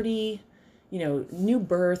purity, new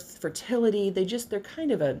birth, fertility. They're just a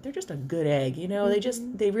good egg,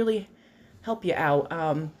 they really help you out.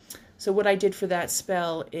 So what I did for that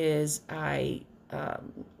spell is I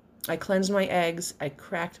cleansed my eggs, I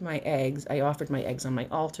cracked my eggs, I offered my eggs on my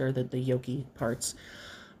altar, the yolky parts.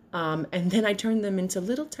 And then I turned them into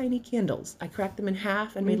little tiny candles. I cracked them in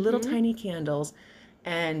half and made little tiny candles.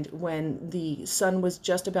 And when the sun was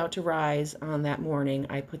just about to rise on that morning,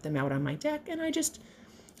 I put them out on my deck, and I just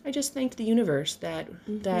thanked the universe that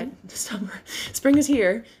spring is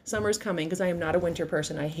here, summer's coming, because I am not a winter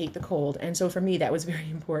person. I hate the cold. And so for me, that was very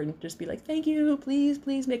important. Just be like, thank you, please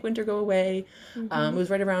make winter go away. It was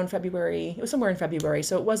right around February. It was somewhere in February.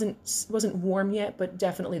 So it wasn't warm yet, but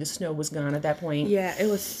definitely the snow was gone at that point. Yeah, it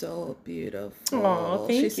was so beautiful. Oh,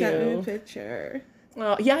 thank you. She sent me a picture.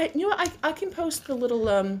 Well, yeah, I can post the little,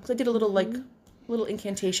 because I did a little, little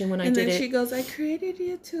incantation when I did it. And then she goes, I created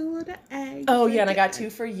you 2 little eggs. Oh, yeah, and I got 2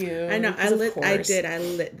 for you. I know, I lit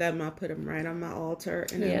them. I put them right on my altar.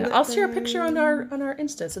 And I'll share a picture on our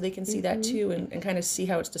Insta so they can see that too, and kind of see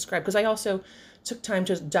how it's described. Because I also took time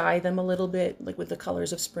to dye them a little bit, like with the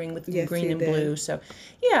colors of spring, with the green and blue. So,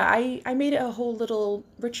 yeah, I made it a whole little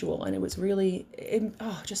ritual, and it was really,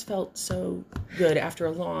 just felt so good after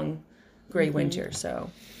a long gray winter. So,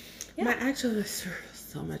 yeah. My actual is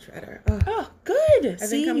so much better. Oh, good. I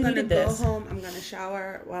think I'm going to go home. I'm going to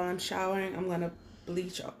shower. While I'm showering, I'm going to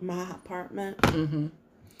bleach my apartment. Cleanse.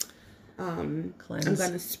 I'm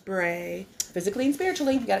going to spray. Physically and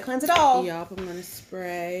spiritually. You got to cleanse it all. Yup, I'm going to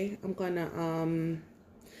spray. I'm going to,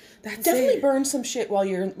 definitely burn some shit while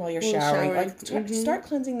you're showering. Like start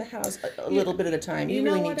cleansing the house a little bit at a time. You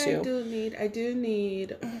really need to. I do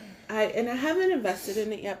need. I haven't invested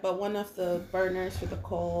in it yet, but one of the burners for the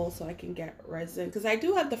coal, so I can get resin, because I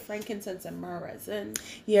do have the frankincense and myrrh resin.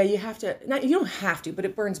 Yeah, you have to. You don't have to, but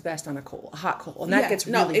it burns best on a hot coal, and that gets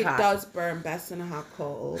really hot. No, it does burn best on a hot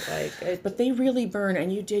coal. But they really burn,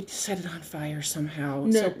 and you did set it on fire somehow.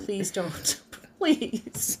 No. So please don't.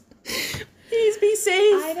 Please be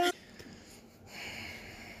safe. I don't.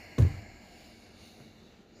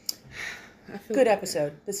 Good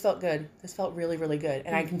episode. This felt good. This felt really, really good.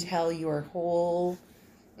 And I can tell your whole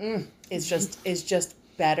is just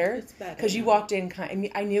better. It's better. Because you walked in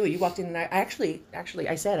I knew it. You walked in, and I actually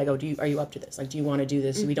I said, I go, are you up to this? Like, do you want to do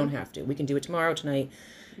this? We don't have to. We can do it tomorrow, tonight.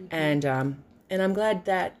 And I'm glad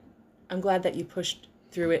that you pushed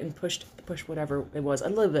through it and pushed whatever it was a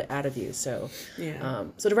little bit out of you. So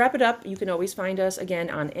so to wrap it up, you can always find us again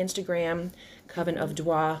on Instagram, Coven of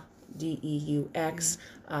Deux, DEUX.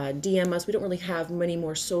 DM us. We don't really have many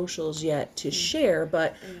more socials yet to share,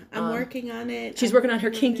 but I'm working on it. She's working on her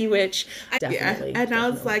kinky witch. Definitely. And I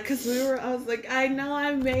was like, I was like, I know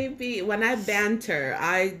I may be. When I banter,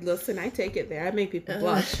 I take it there. I make people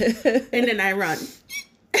blush, and then I run.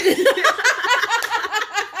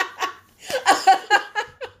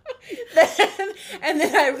 and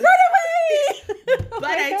then I run away.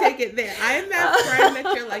 But I take it there. I'm that friend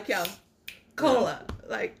that you're like, yo, cola.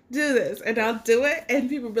 Like, do this, and I'll do it, and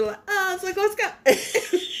people be like, oh, it's like, let's go.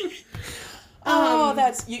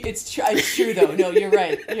 It's true though. No, you're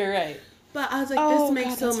right. But I was like, Oh, this makes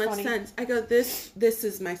God, so that's much funny. sense. I go, this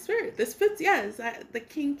is my spirit. This fits, yes, the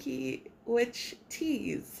kinky witch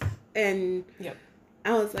tease. And Yep.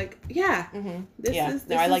 I was like, yeah, this Yeah. is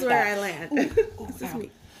No, I like where that. I land. Ooh, This is wow.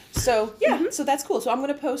 me. So yeah, so that's cool. So I'm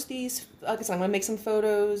gonna post these. Like I said, I'm gonna make some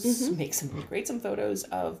photos, create some photos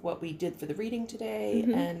of what we did for the reading today,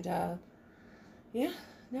 and yeah,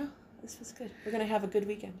 no, this was good. We're gonna have a good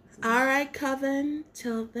weekend. All right, Coven,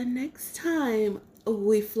 till the next time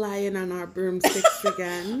we fly in on our broomsticks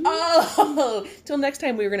again. Oh, till next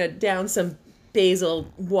time, we're gonna down some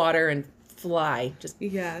basil water and fly. Just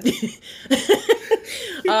Yes.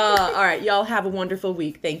 all right, y'all have a wonderful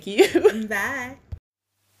week. Thank you. Bye.